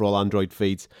fightdisciples.com for all Android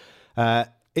feeds.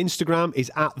 Instagram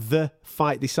is at The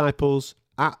Fight Disciples,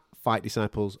 at Fight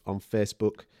Disciples on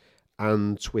Facebook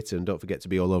and Twitter. And don't forget to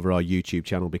be all over our YouTube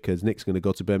channel, because Nick's going to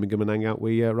go to Birmingham and hang out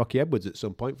with Rocky Edwards at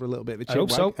some point for a little bit of a chat. I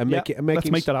hope so. And let's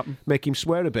make that happen. Make him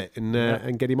swear a bit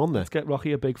and get him on there. Let's get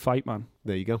Rocky a big fight, man.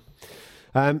 There you go.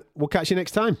 We'll catch you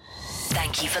next time.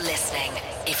 Thank you for listening.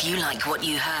 If you like what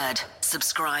you heard,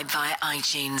 subscribe via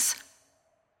iTunes.